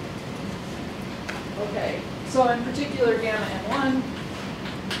 Okay, so in particular gamma N1,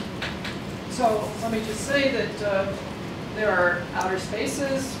 so let me just say that there are outer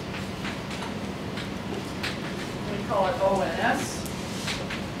spaces. We call it O and S.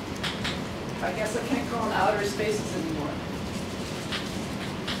 I guess I can't call them outer spaces anymore.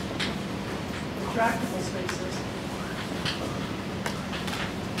 Retractable spaces.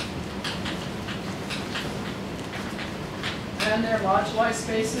 And they're moduli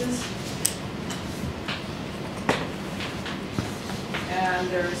spaces. And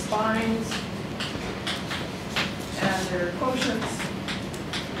there are spines. And there are quotients.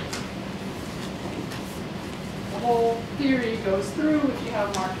 The whole theory goes through if you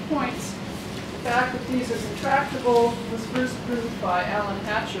have marked points. The fact that these are contractible was first proved by Alan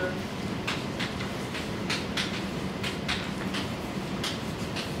Hatcher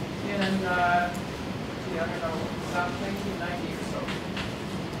in, I don't know, about 1990 or so.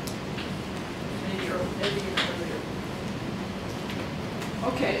 Maybe earlier.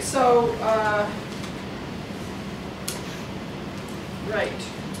 Okay, so, right.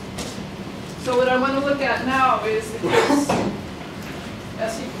 So what I want to look at now is the case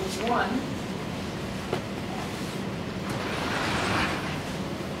S equals 1.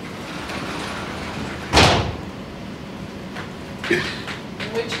 In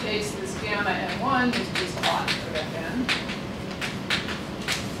which case this gamma N1 is just ought of Fn.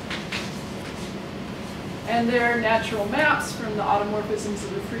 And they're natural maps from the automorphisms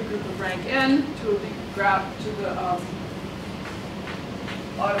of a free group of rank n to the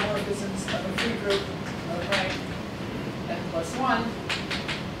automorphisms of a free group of rank n+1,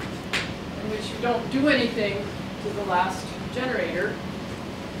 in which you don't do anything to the last generator.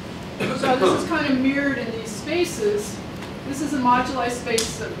 So this is kind of mirrored in these spaces. This is a moduli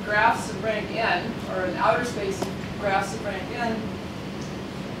space of graphs of rank n, or an outer space of graphs of rank n.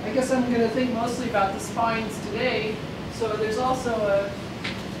 I guess I'm going to think mostly about the spines today. So there's also a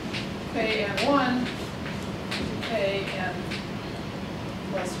kn1 to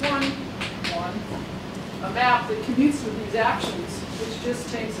kn+1, a map that commutes with these actions, which just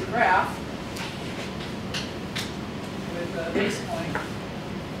takes a graph with a base point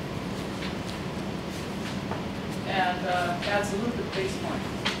and adds a loop at base point.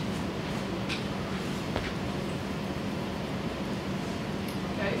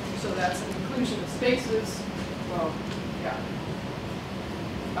 Okay, so that's an inclusion of spaces. Well, yeah.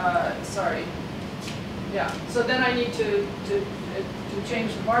 Sorry. Yeah. So then I need to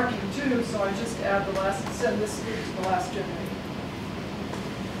change the marking too. So I just add the last, send this loop to the last generator.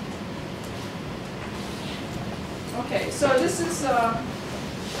 Okay. So this is the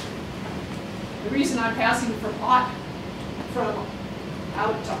reason I'm passing from out to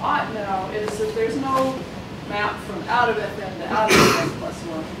ought now is that there's no map from out of Fn to out of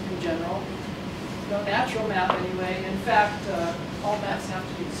Fn+1 in general. No natural map anyway. In fact, all maps have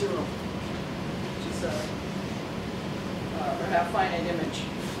to be 0, which is or have finite image.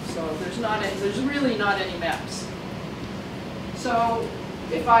 So there's really not any maps. So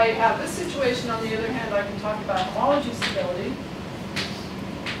if I have this situation, on the other hand, I can talk about homology stability.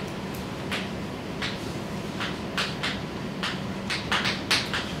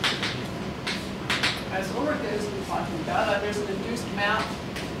 As Ulrich has been talking about, there's an induced map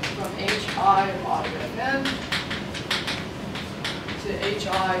from hi mod of Fn to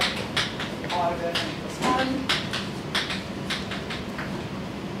hi mod of Fn+1.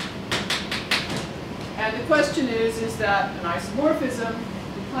 And the question is that an isomorphism?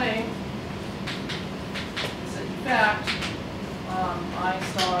 We claim is that in fact I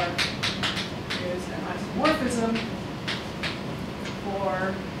star is an isomorphism for,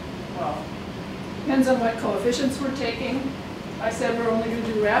 well, depends on what coefficients we're taking. I said we're only going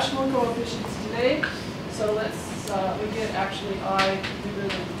to do rational coefficients today. So let's, we get actually I bigger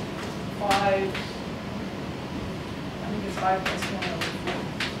than 5. I think it's 5+1 over 4.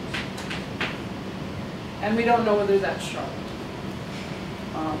 And we don't know whether that's sharp.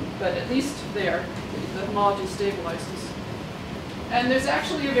 But at least there, the homology stabilizes. And there's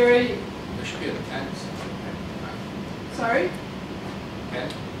actually a very... There should be a 10. Sorry?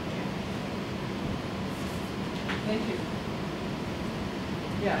 10? Thank you.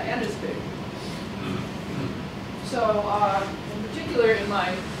 Yeah, n is big. So, in particular, in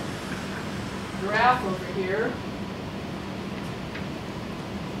my graph over here,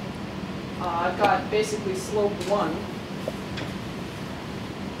 I've got basically slope 1.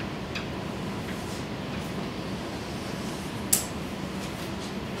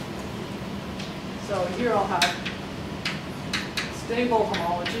 So here I'll have stable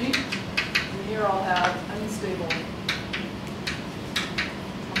homology, and here I'll have unstable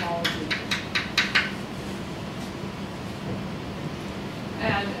homology.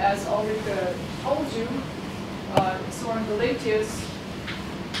 And as Ulrika told you, Soren de Lattices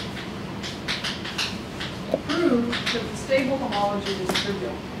proved that the stable homology is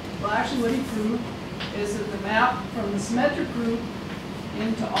trivial. Well, actually what he proved is that the map from the symmetric group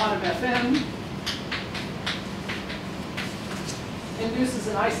into autumn FM induces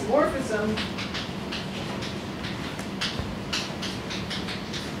an isomorphism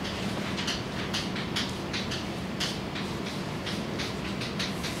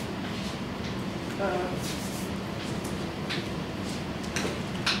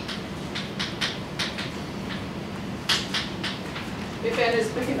if n is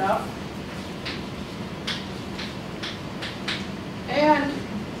big enough, and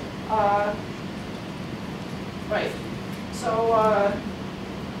right.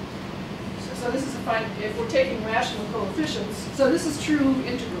 So this is a fine, if we're taking rational coefficients, so this is true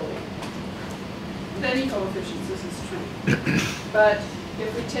integrally. With any coefficients, this is true. But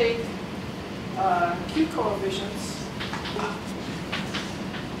if we take q coefficients,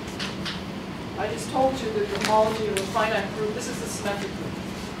 I just told you that the homology of a finite group, this is a symmetric group.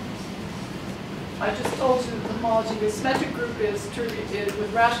 I just told you that the homology of a symmetric group is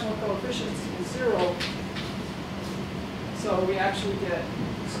with rational coefficients is 0. So we actually get,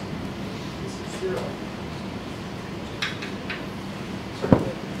 this is 0.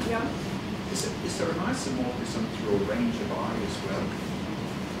 Yeah? Is there an isomorphism through a range of I as well?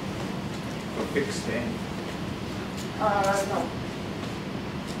 For fixed n? No.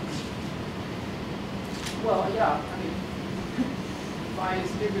 Well, yeah, I mean, if I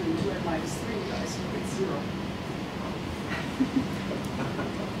is bigger than 2n minus 3, I assume it's 0.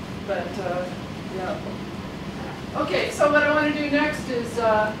 But, yeah. Okay, so what I want to do next is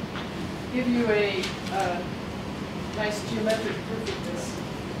give you a nice geometric proof of this,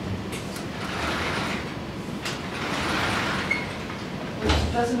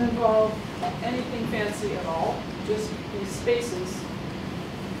 which doesn't involve anything fancy at all, just these spaces,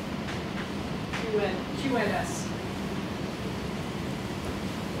 QNS.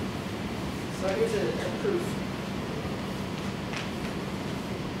 So here's a proof.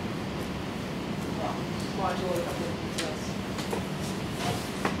 Modulo a couple of details.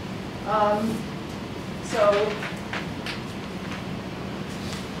 So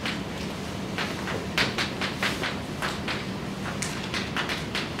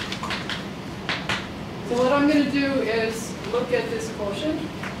what I'm going to do is look at this quotient.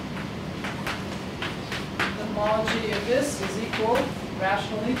 The homology of this is equal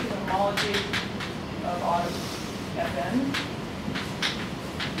rationally to the homology of autumn Fn.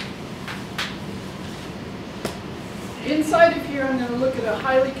 Inside of here, I'm going to look at a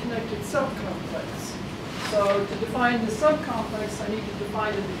highly connected subcomplex. So to define the subcomplex, I need to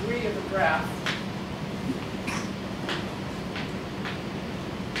define the degree of a graph.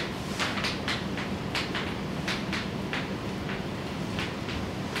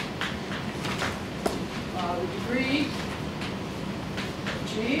 The degree,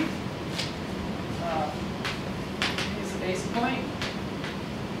 G, is the base point.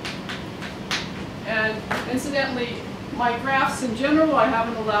 And incidentally, my graphs in general, I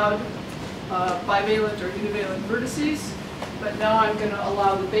haven't allowed bivalent or univalent vertices, but now I'm going to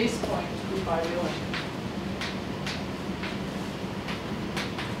allow the base point to be bivalent.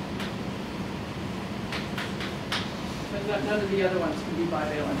 But none of the other ones can be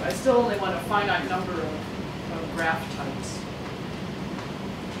bivalent. I still only want a finite number of graph types.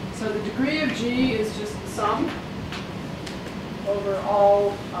 So the degree of G is just the sum over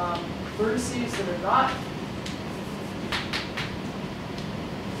all vertices that are not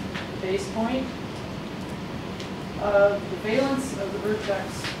the base point of the valence of the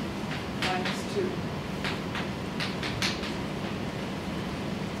vertex minus 2.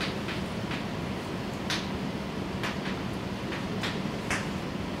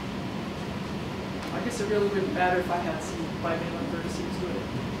 I guess a really wouldn't matter if I had some bivalent vertices, would it?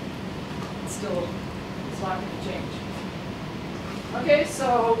 It's not going to change. Okay,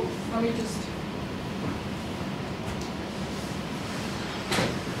 so let me just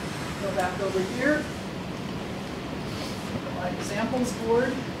go back over here. My examples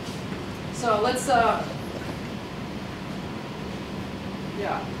board. So let's,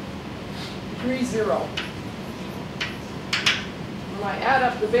 degree 0. When I add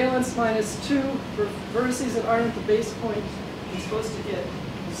up the valence minus 2 for vertices that aren't at the base point, I'm supposed to get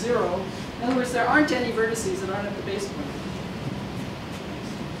 0. In other words, there aren't any vertices that aren't at the base point.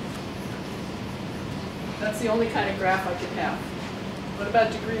 That's the only kind of graph I could have. What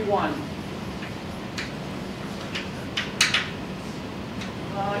about degree 1?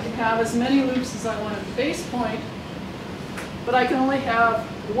 I can have as many loops as I want at the base point, but I can only have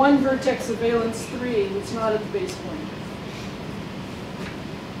one vertex of valence 3 that's not at the base point.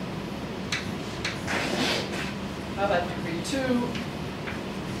 How about degree 2?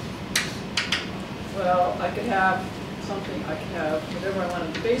 Well, I could have something, I could have whatever I want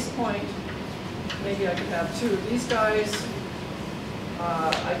at the base point. Maybe I could have 2 of these guys.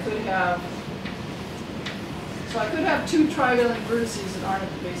 I could have 2 trivalent vertices that aren't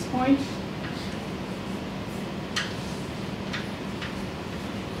at the base point.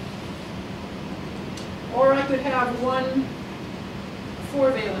 Or I could have 1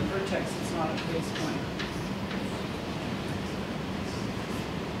 4-valent vertex that's not at the base point.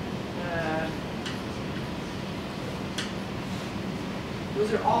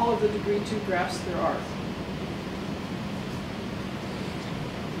 Those are all of the degree 2 graphs there are.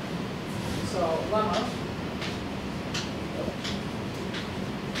 So lemma,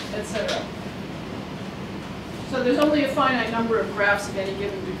 etc. So there's only a finite number of graphs of any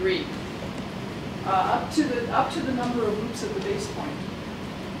given degree, up to the number of loops at the base point.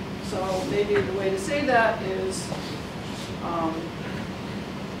 So maybe the way to say that is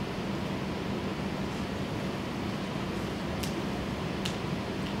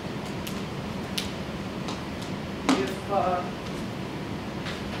the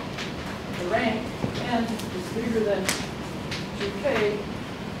rank n is bigger than 2k,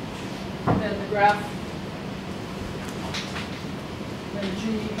 then the graph, then G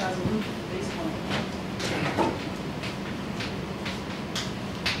has a loop at the base point.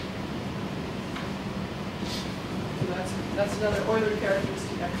 So that's another Euler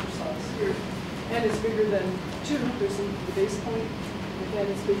characteristic exercise. Here, n is bigger than 2, there's a loop at the base point. If n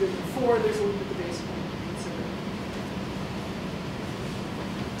is bigger than 4, there's a loop at the base point.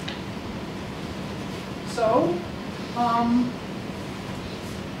 So,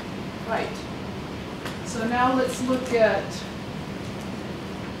 right. So now let's look at,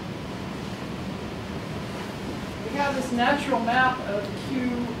 we have this natural map of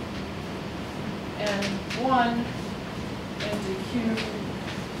Q and 1 into Q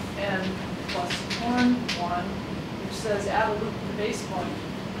and plus 1, 1, which says add a loop at the base point.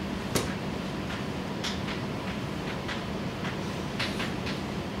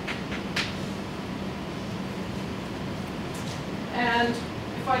 And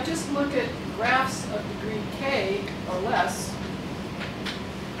if I just look at graphs of degree k or less,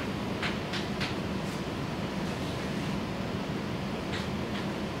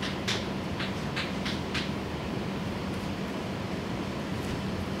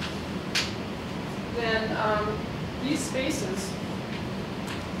 then these spaces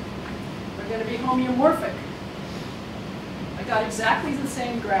are going to be homeomorphic. I got exactly the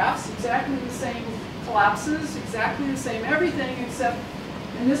same graphs, exactly the same collapses, exactly the same everything, except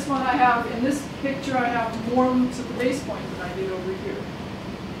in this one I have, in this picture I have more loops at the base point than I did over here.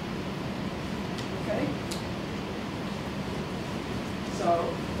 Okay?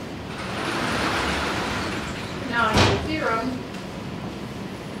 So, now I need a theorem.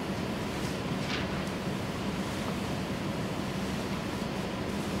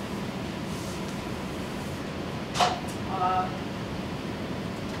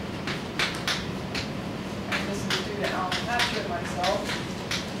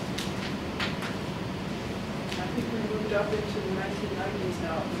 Up into the 1990s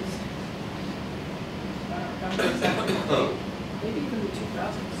now, at least. I don't remember exactly. Maybe even the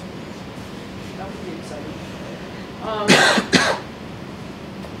 2000s. That would be exciting.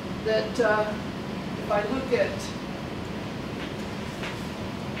 That if I look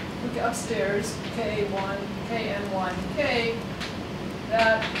upstairs, K1, Kn1, K,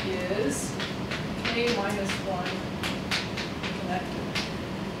 that is K minus 1 connected.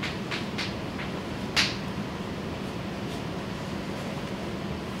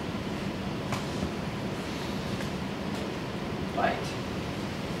 Right.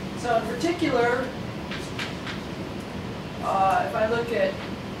 So in particular, I look at,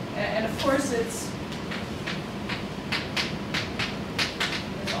 and of course it's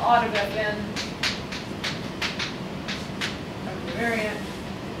odd of Fn of the variant.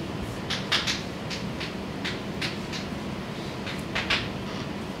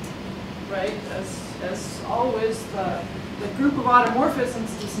 Right, as always, the group of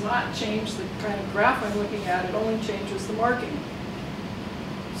automorphisms does not change the kind of graph I'm looking at, it only changes the marking.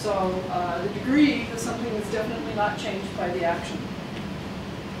 So the degree is something that's definitely not changed by the action.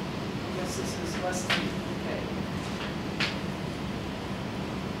 I guess this is less than k.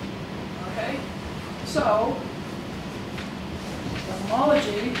 Okay, so the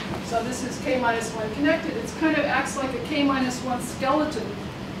homology, so this is k minus 1 connected, it kind of acts like a k minus 1 skeleton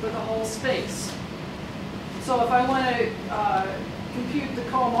for the whole space. So if I want to compute the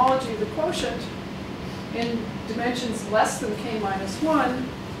cohomology of the quotient in dimensions less than k minus 1,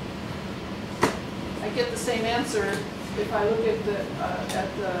 I get the same answer if I look at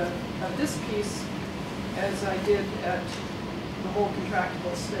this piece as I did at the whole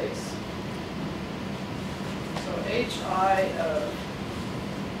contractible space. So hi of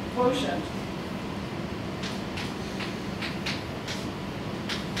quotient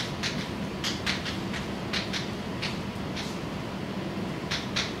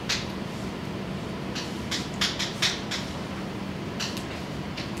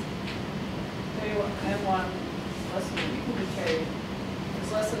n1 less than or equal to k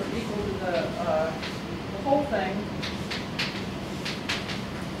is less than or equal to the whole thing,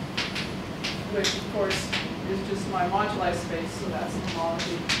 which of course is just my moduli space, so that's the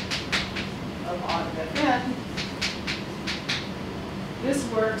homology of odd of Fn. This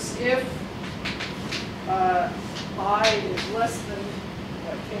works if I is less than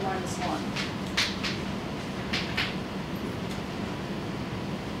k minus 1.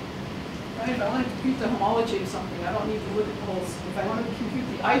 If I want to compute the homology of something, I don't need to look at the whole. If I want to compute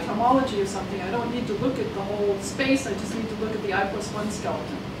the ith homology of something, I don't need to look at the whole space. I just need to look at the I plus 1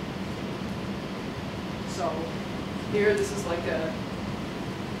 skeleton. So here, this is like a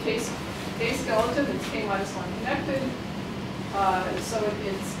k skeleton. It's k minus 1 connected. So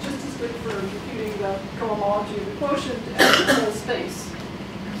it's just as good for computing the cohomology of the quotient as the whole space.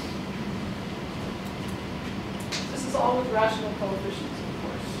 This is all with rational coefficients.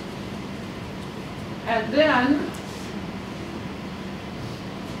 And then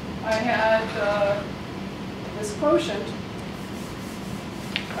I had this quotient.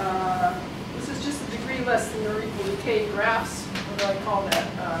 This is just a degree less than or equal to k graphs. What do I call that?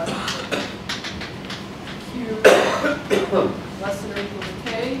 Q less than or equal to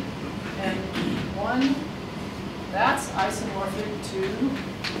k. And 1, that's isomorphic to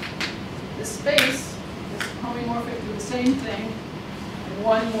this space. It's homomorphic to the same thing in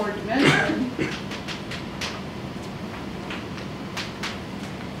one more dimension.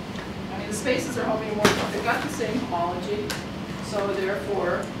 The spaces are homomorphic. They've got the same homology, so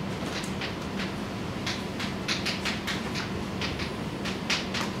therefore,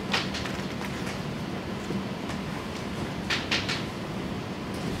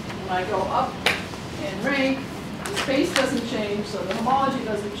 when I go up in rank, the space doesn't change, so the homology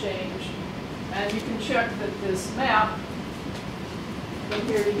doesn't change, and you can check that this map from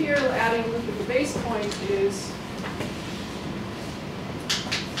here to here, adding loop at the base point is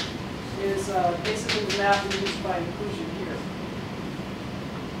basically the map induced by inclusion here.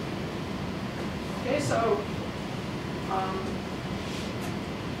 Okay, so,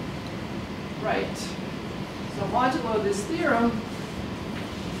 right. So modulo this theorem,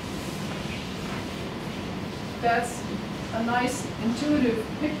 that's a nice intuitive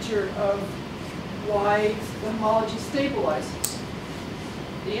picture of why the homology stabilizes.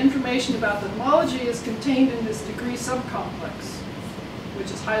 The information about the homology is contained in this degree subcomplex,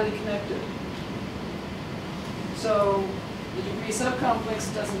 which is highly connected. So the degree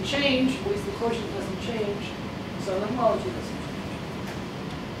subcomplex doesn't change, at least the quotient doesn't change, so the homology doesn't change.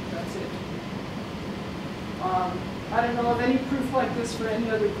 That's it. I don't know of any proof like this for any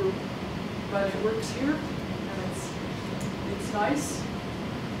other group, but it works here, and it's nice.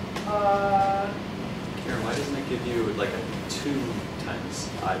 Karen, why doesn't it give you like a 2 times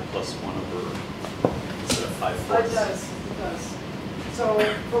I plus 1 over instead of 5/4? It does, it does. So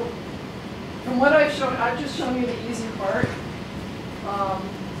from what I've shown, I've just shown you the easy part.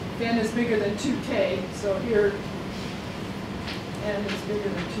 N is bigger than 2k, so here N is bigger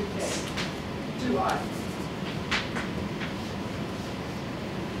than 2k, 2i.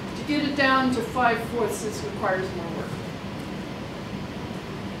 To get it down to 5/4, this requires more work.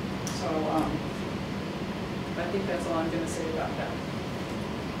 So I think that's all I'm going to say about that.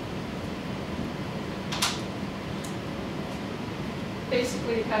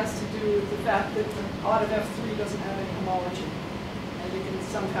 basically has to do with the fact that the odd of F3 doesn't have any homology. And you can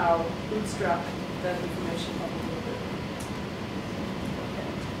somehow bootstrap that information up a little bit. Okay.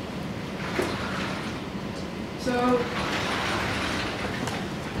 So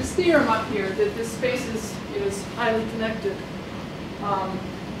this theorem up here, that this space is highly connected,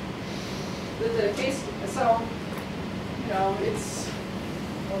 the case, so, you know, it's,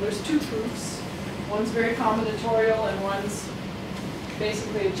 well, there's two proofs. One's very combinatorial and one's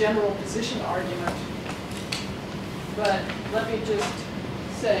basically a general position argument. But let me just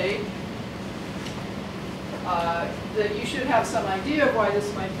say that you should have some idea of why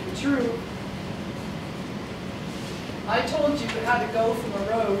this might be true. I told you how to go from a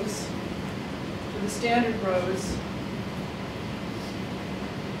rose to the standard rose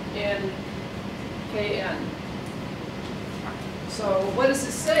in Kn. So what does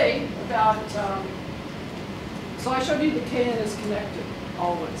this say about, so I showed you that Kn is connected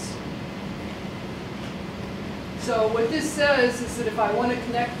always. So what this says is that if I want to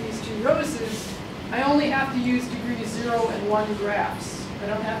connect these two roses, I only have to use degree 0 and 1 graphs. I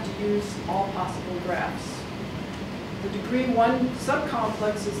don't have to use all possible graphs. The degree 1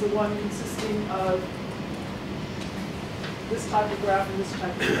 subcomplex is the one consisting of this type of graph and this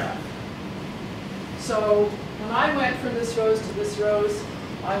type of graph. So when I went from this rose to this rose,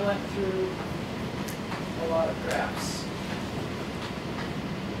 I went through a lot of graphs.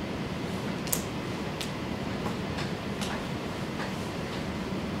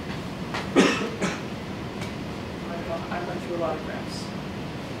 I went through a lot of graphs.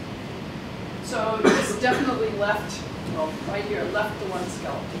 So this definitely left, well, right here, left the one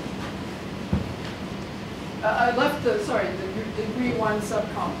skeleton. I left the, sorry, the degree 1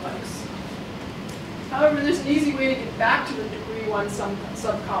 subcomplex. However, there's an easy way to get back to the degree 1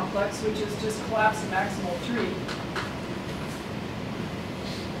 subcomplex, which is just collapse the maximal tree.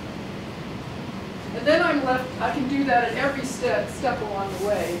 And then I'm left, I can do that at every step along the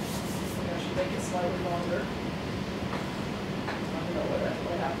way. Maybe I should make it slightly longer. I don't know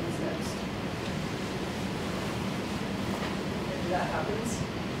what happens next. Maybe that happens.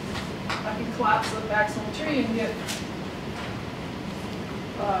 I can collapse the maximal tree and get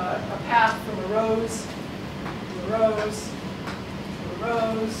a path from a rose to a rose to a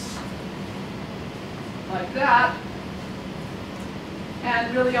rose, like that.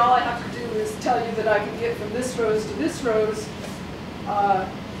 And really all I have to do is tell you that I can get from this rose to this rose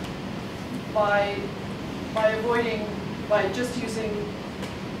by just using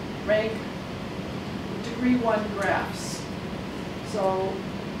rank degree 1 graphs. So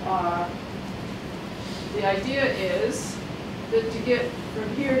the idea is that to get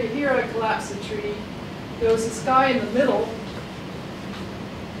from here to here, I collapse the tree. There was this guy in the middle,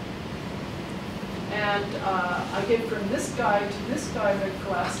 and I get from this guy to this guy by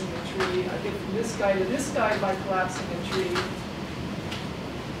collapsing the tree. I get from this guy to this guy by collapsing the tree.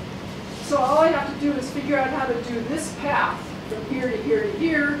 So all I have to do is figure out how to do this path from here to here to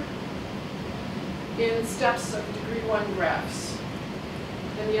here in steps of degree 1 graphs.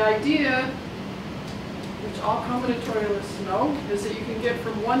 And the idea, which all combinatorialists know, is that you can get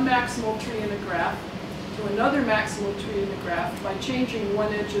from one maximal tree in a graph to another maximal tree in the graph by changing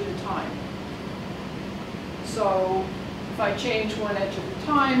one edge at a time. So if I change one edge at a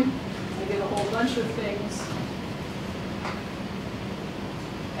time, I get a whole bunch of things.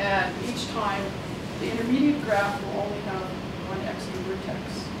 And each time, the intermediate graph will only have one extra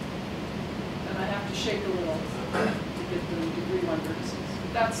vertex. And I have to shake a little to get the degree 1 vertices.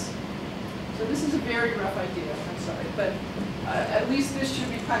 So this is a very rough idea, I'm sorry. But at least this should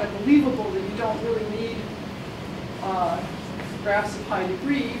be kind of believable that you don't really need graphs of high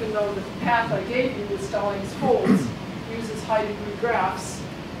degree, even though the path I gave you with Stallings folds uses high degree graphs.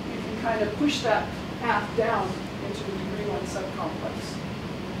 You can kind of push that path down into the degree 1 subcomplex.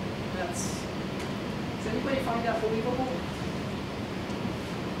 Does anybody find that believable?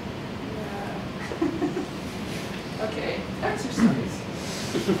 Yeah. Okay, exercise.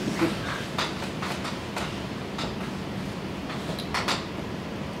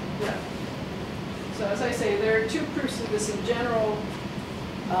 Yeah. So as I say, there are two proofs of this in general.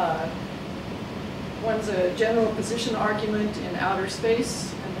 One's a general position argument in outer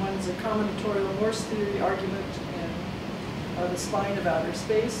space, and one's a combinatorial Morse theory argument in the spine of outer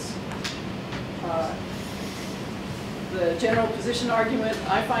space. The general position argument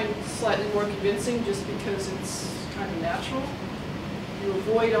I find slightly more convincing just because it's kind of natural. You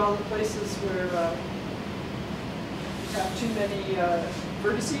avoid all the places where you have too many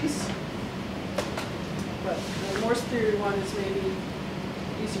vertices. But the Morse theory one is maybe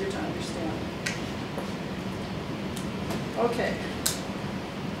easier to understand. Okay.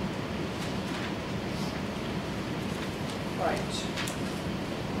 Right.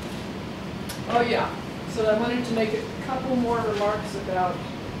 Oh yeah, so I wanted to make a couple more remarks about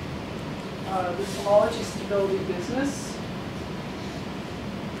the topology stability business.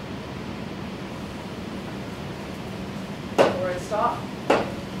 Before I stop.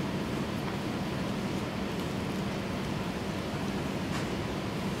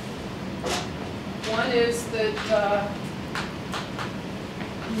 One is that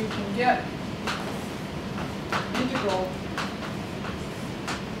you can get integral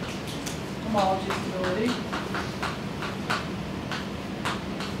homology stability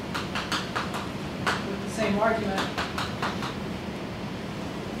with the same argument.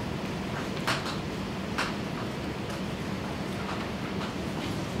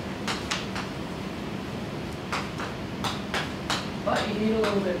 But you need a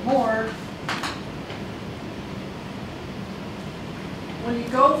little bit more. When you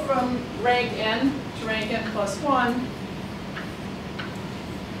go from rank n to rank n plus 1,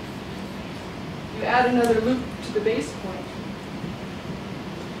 you add another loop to the base point.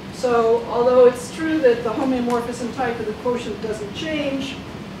 So although it's true that the homeomorphism type of the quotient doesn't change,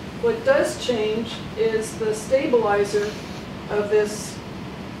 what does change is the stabilizer of this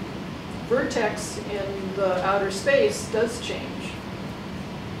vertex in the outer space does change.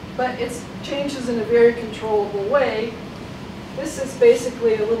 But it changes in a very controllable way. This is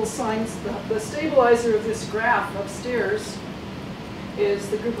basically a little sign. The stabilizer of this graph upstairs is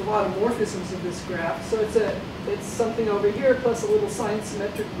the group of automorphisms of this graph. So it's something over here plus a little sign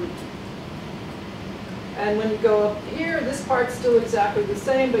symmetric group. And when you go up here, this part's still exactly the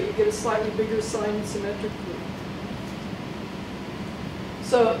same, but you get a slightly bigger sign symmetric group.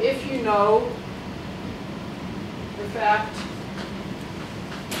 So if you know the fact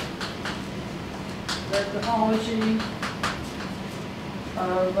that the homology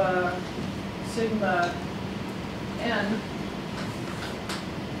of sigma n,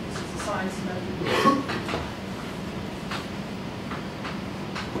 this is a sign symmetric group,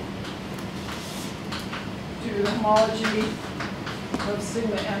 to the homology of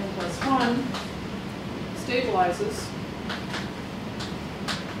sigma n plus 1 stabilizes.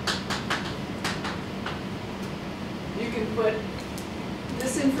 You can put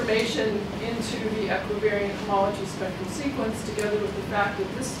this information into the equivariant homology spectral sequence together with the fact that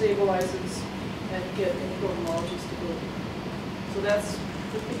this stabilizes and get integral homology stability. So that's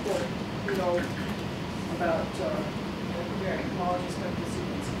for people who know about equivariant homology spectral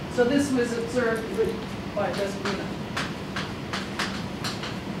sequence. So this was observed by Desbrina.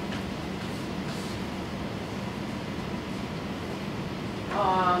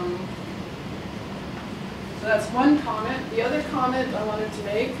 So that's one comment. The other comment I wanted to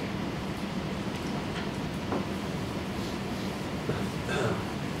make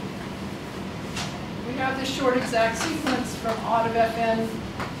we have this short exact sequence from O of Fn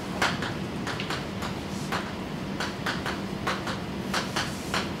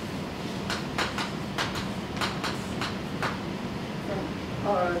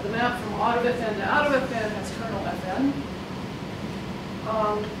the map from O of Fn to out of Fn has kernel Fn.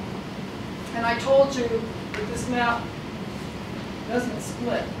 And I told you that this map doesn't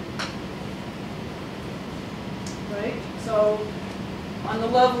split. Right? So on the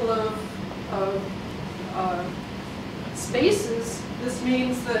level of spaces, this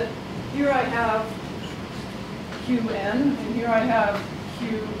means that here I have Qn, and here I have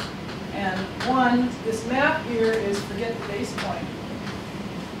Qn1. This map here is forget the base point.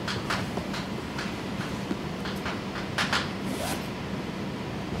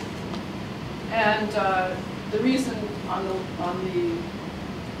 And the reason on the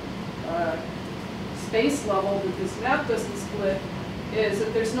space level that this map doesn't split is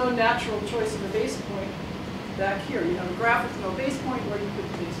that there's no natural choice of a base point back here. You have a graph with no base point, where do you put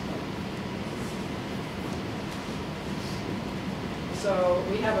the base point? So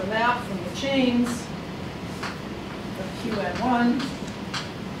we have a map from the chains of Qn1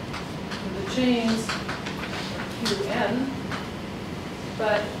 to the chains of Qn.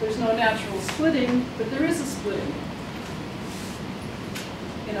 But there's no natural splitting, but there is a splitting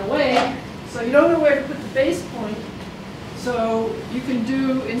in a way. So you don't know where to put the base point. So you can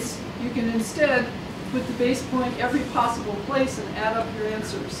instead put the base point every possible place and add up your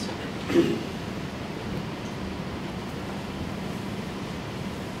answers.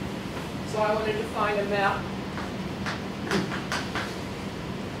 So I wanted to find a map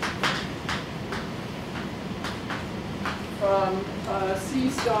from C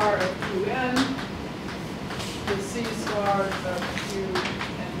star of Qn to C star of Qn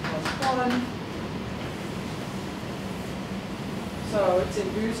plus 1. So it's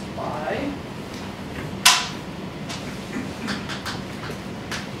induced by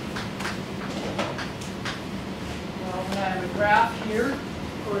graph here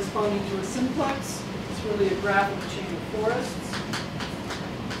corresponding to a simplex. It's really a graph of a chain of forests.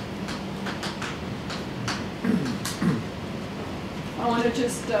 I want to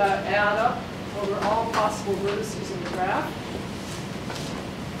just add up over all possible vertices in the graph.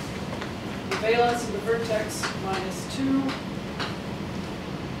 The valence of the vertex minus 2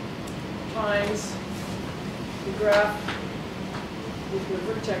 times the graph with the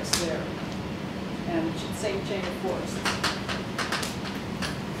vertex there, and same chain of forests.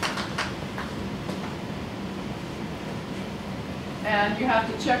 And you have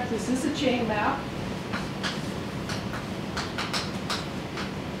to check this is a chain map.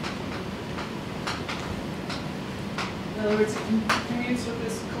 In other words, it commutes with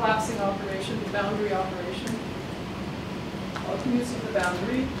this collapsing operation, the boundary operation. Well, it commutes with the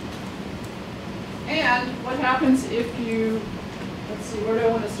boundary. And what happens if you, let's see, where do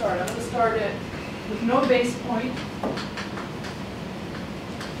I want to start? I'm going to start it with no base point.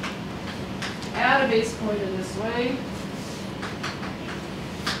 Add a base point in this way.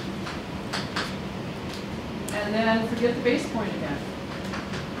 And then forget the base point again.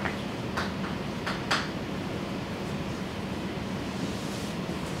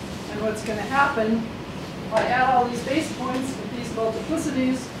 And what's going to happen, if I add all these base points with these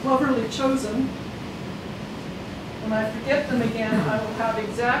multiplicities cleverly chosen, when I forget them again, I will have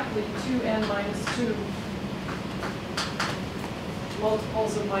exactly 2n minus 2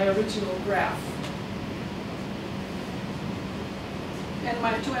 multiples of my original graph. And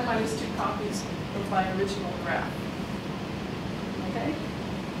my 2n minus 2 copies of my original graph. Okay?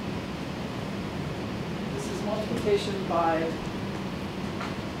 This is multiplication by.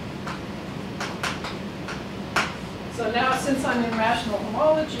 So now, since I'm in rational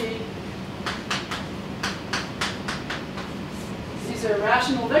homology, these are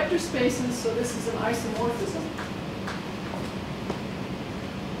rational vector spaces, so this is an isomorphism.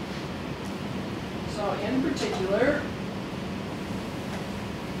 So in particular,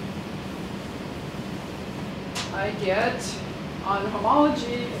 I get, on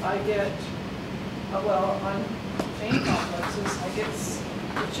homology, I get, well, on chain complexes, I get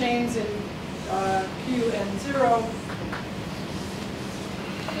the chains in Q and 0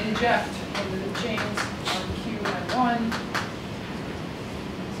 inject into the chains on Q and 1.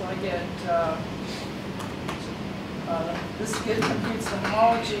 So I get, this computes the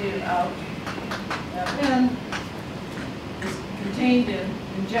homology out Fn is contained in,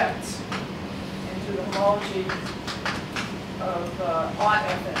 injects into the homology of ought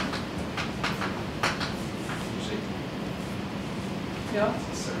Fn. Yeah?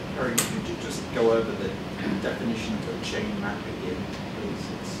 So, Harry, could you just go over the definition of a chain map again, please?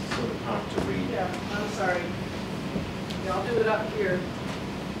 It's sort of hard to read. Yeah, I'm sorry. Yeah, I'll do it up here.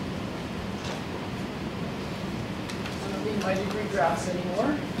 I don't need my degree graphs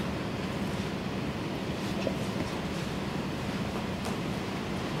anymore.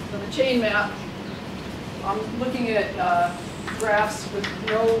 So the chain map, I'm looking at graphs with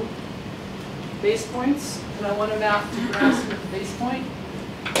no base points, and I want to map to graphs with a base point.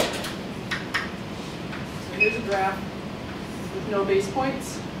 So here's a graph with no base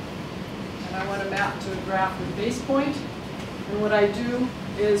points, and I want to map to a graph with a base point. And what I do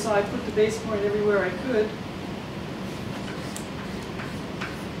is I put the base point everywhere I could.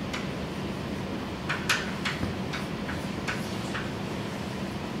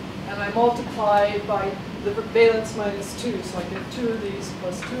 And I multiply by the valence minus 2, so I get 2 of these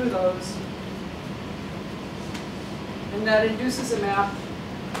plus 2 of those. And that induces a map.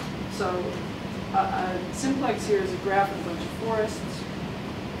 So a simplex here is a graph of a bunch of forests.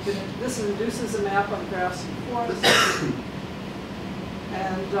 This induces a map on graphs of forests.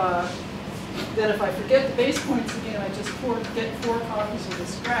 And then if I forget the base points again, I just get 4 copies of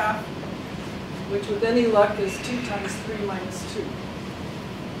this graph, which with any luck is 2 times 3 minus 2.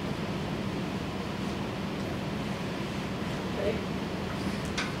 Okay.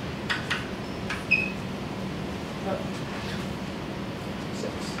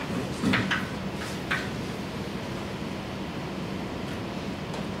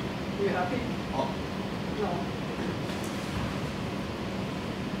 You happy? Oh. No.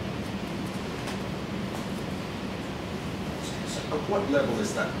 So at what level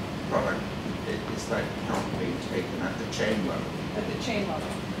is that product? Is that count being taken at the chain level? At the chain level.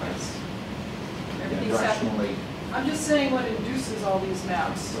 That's Everything's happening. rationally. I'm just saying what induces all these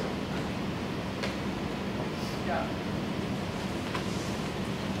maps. Yeah.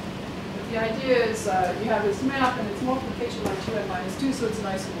 But the idea is you have this map and it's multiplication by 2n minus 2, so it's an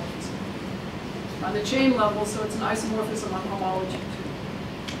isomorphism. On the chain level, so it's an isomorphism on homology too.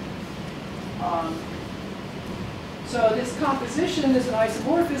 So this composition is an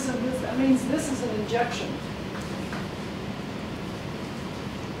isomorphism. That means this is an injection.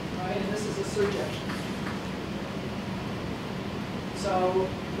 Right? And this is a surjection. So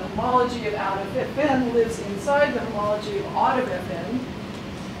the homology of out of Fn lives inside the homology of out of Fn.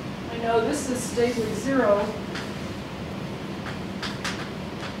 I know this is stably 0.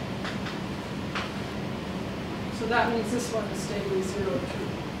 So that means this one is stably 0 too.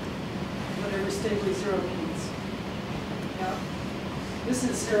 Whatever stably 0 means. Yeah. This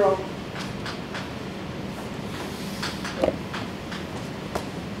is 0.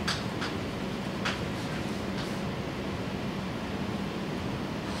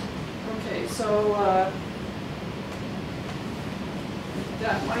 Okay, so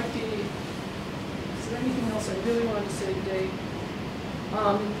that might be. Is there anything else I really wanted to say today?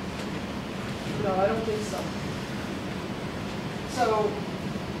 No, I don't think so. So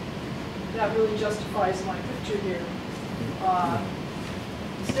that really justifies my picture here.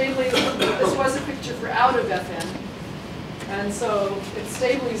 Stably, this was a picture for out of Fn. And so it's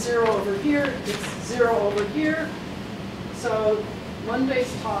stably 0 over here, it's 0 over here. So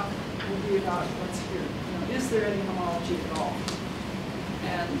Monday's talk will be about what's here. You know, is there any homology at all?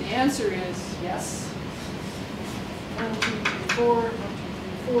 And the answer is yes. 1, 2, 3, 4, 1, 2,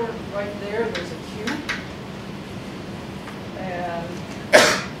 3, 4. Right there, there's a Q. And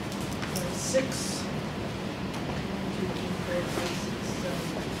there's 6. 1, 2, 3, 4, 5, 6, 7.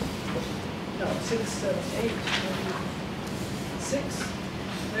 No, 6, 7, 8. 6.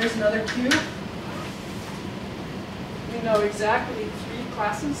 There's another Q. We know exactly 3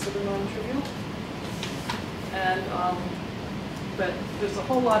 classes that are non-trivial. And but there's a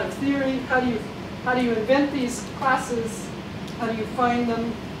whole lot of theory. How do you invent these classes? How do you find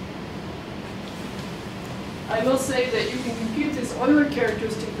them? I will say that you can compute this Euler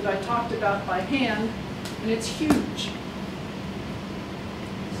characteristic that I talked about by hand, and it's huge.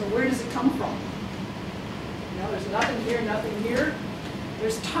 So where does it come from? You know, there's nothing here, nothing here.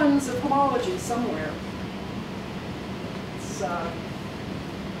 There's tons of homology somewhere. It's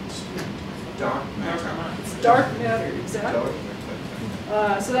dark matter. It's dark matter, exactly. Dark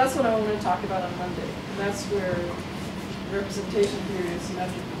matter. So that's what I want to talk about on Monday. And that's where representation theory of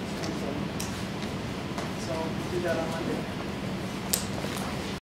symmetric comes from. So we'll do that on Monday.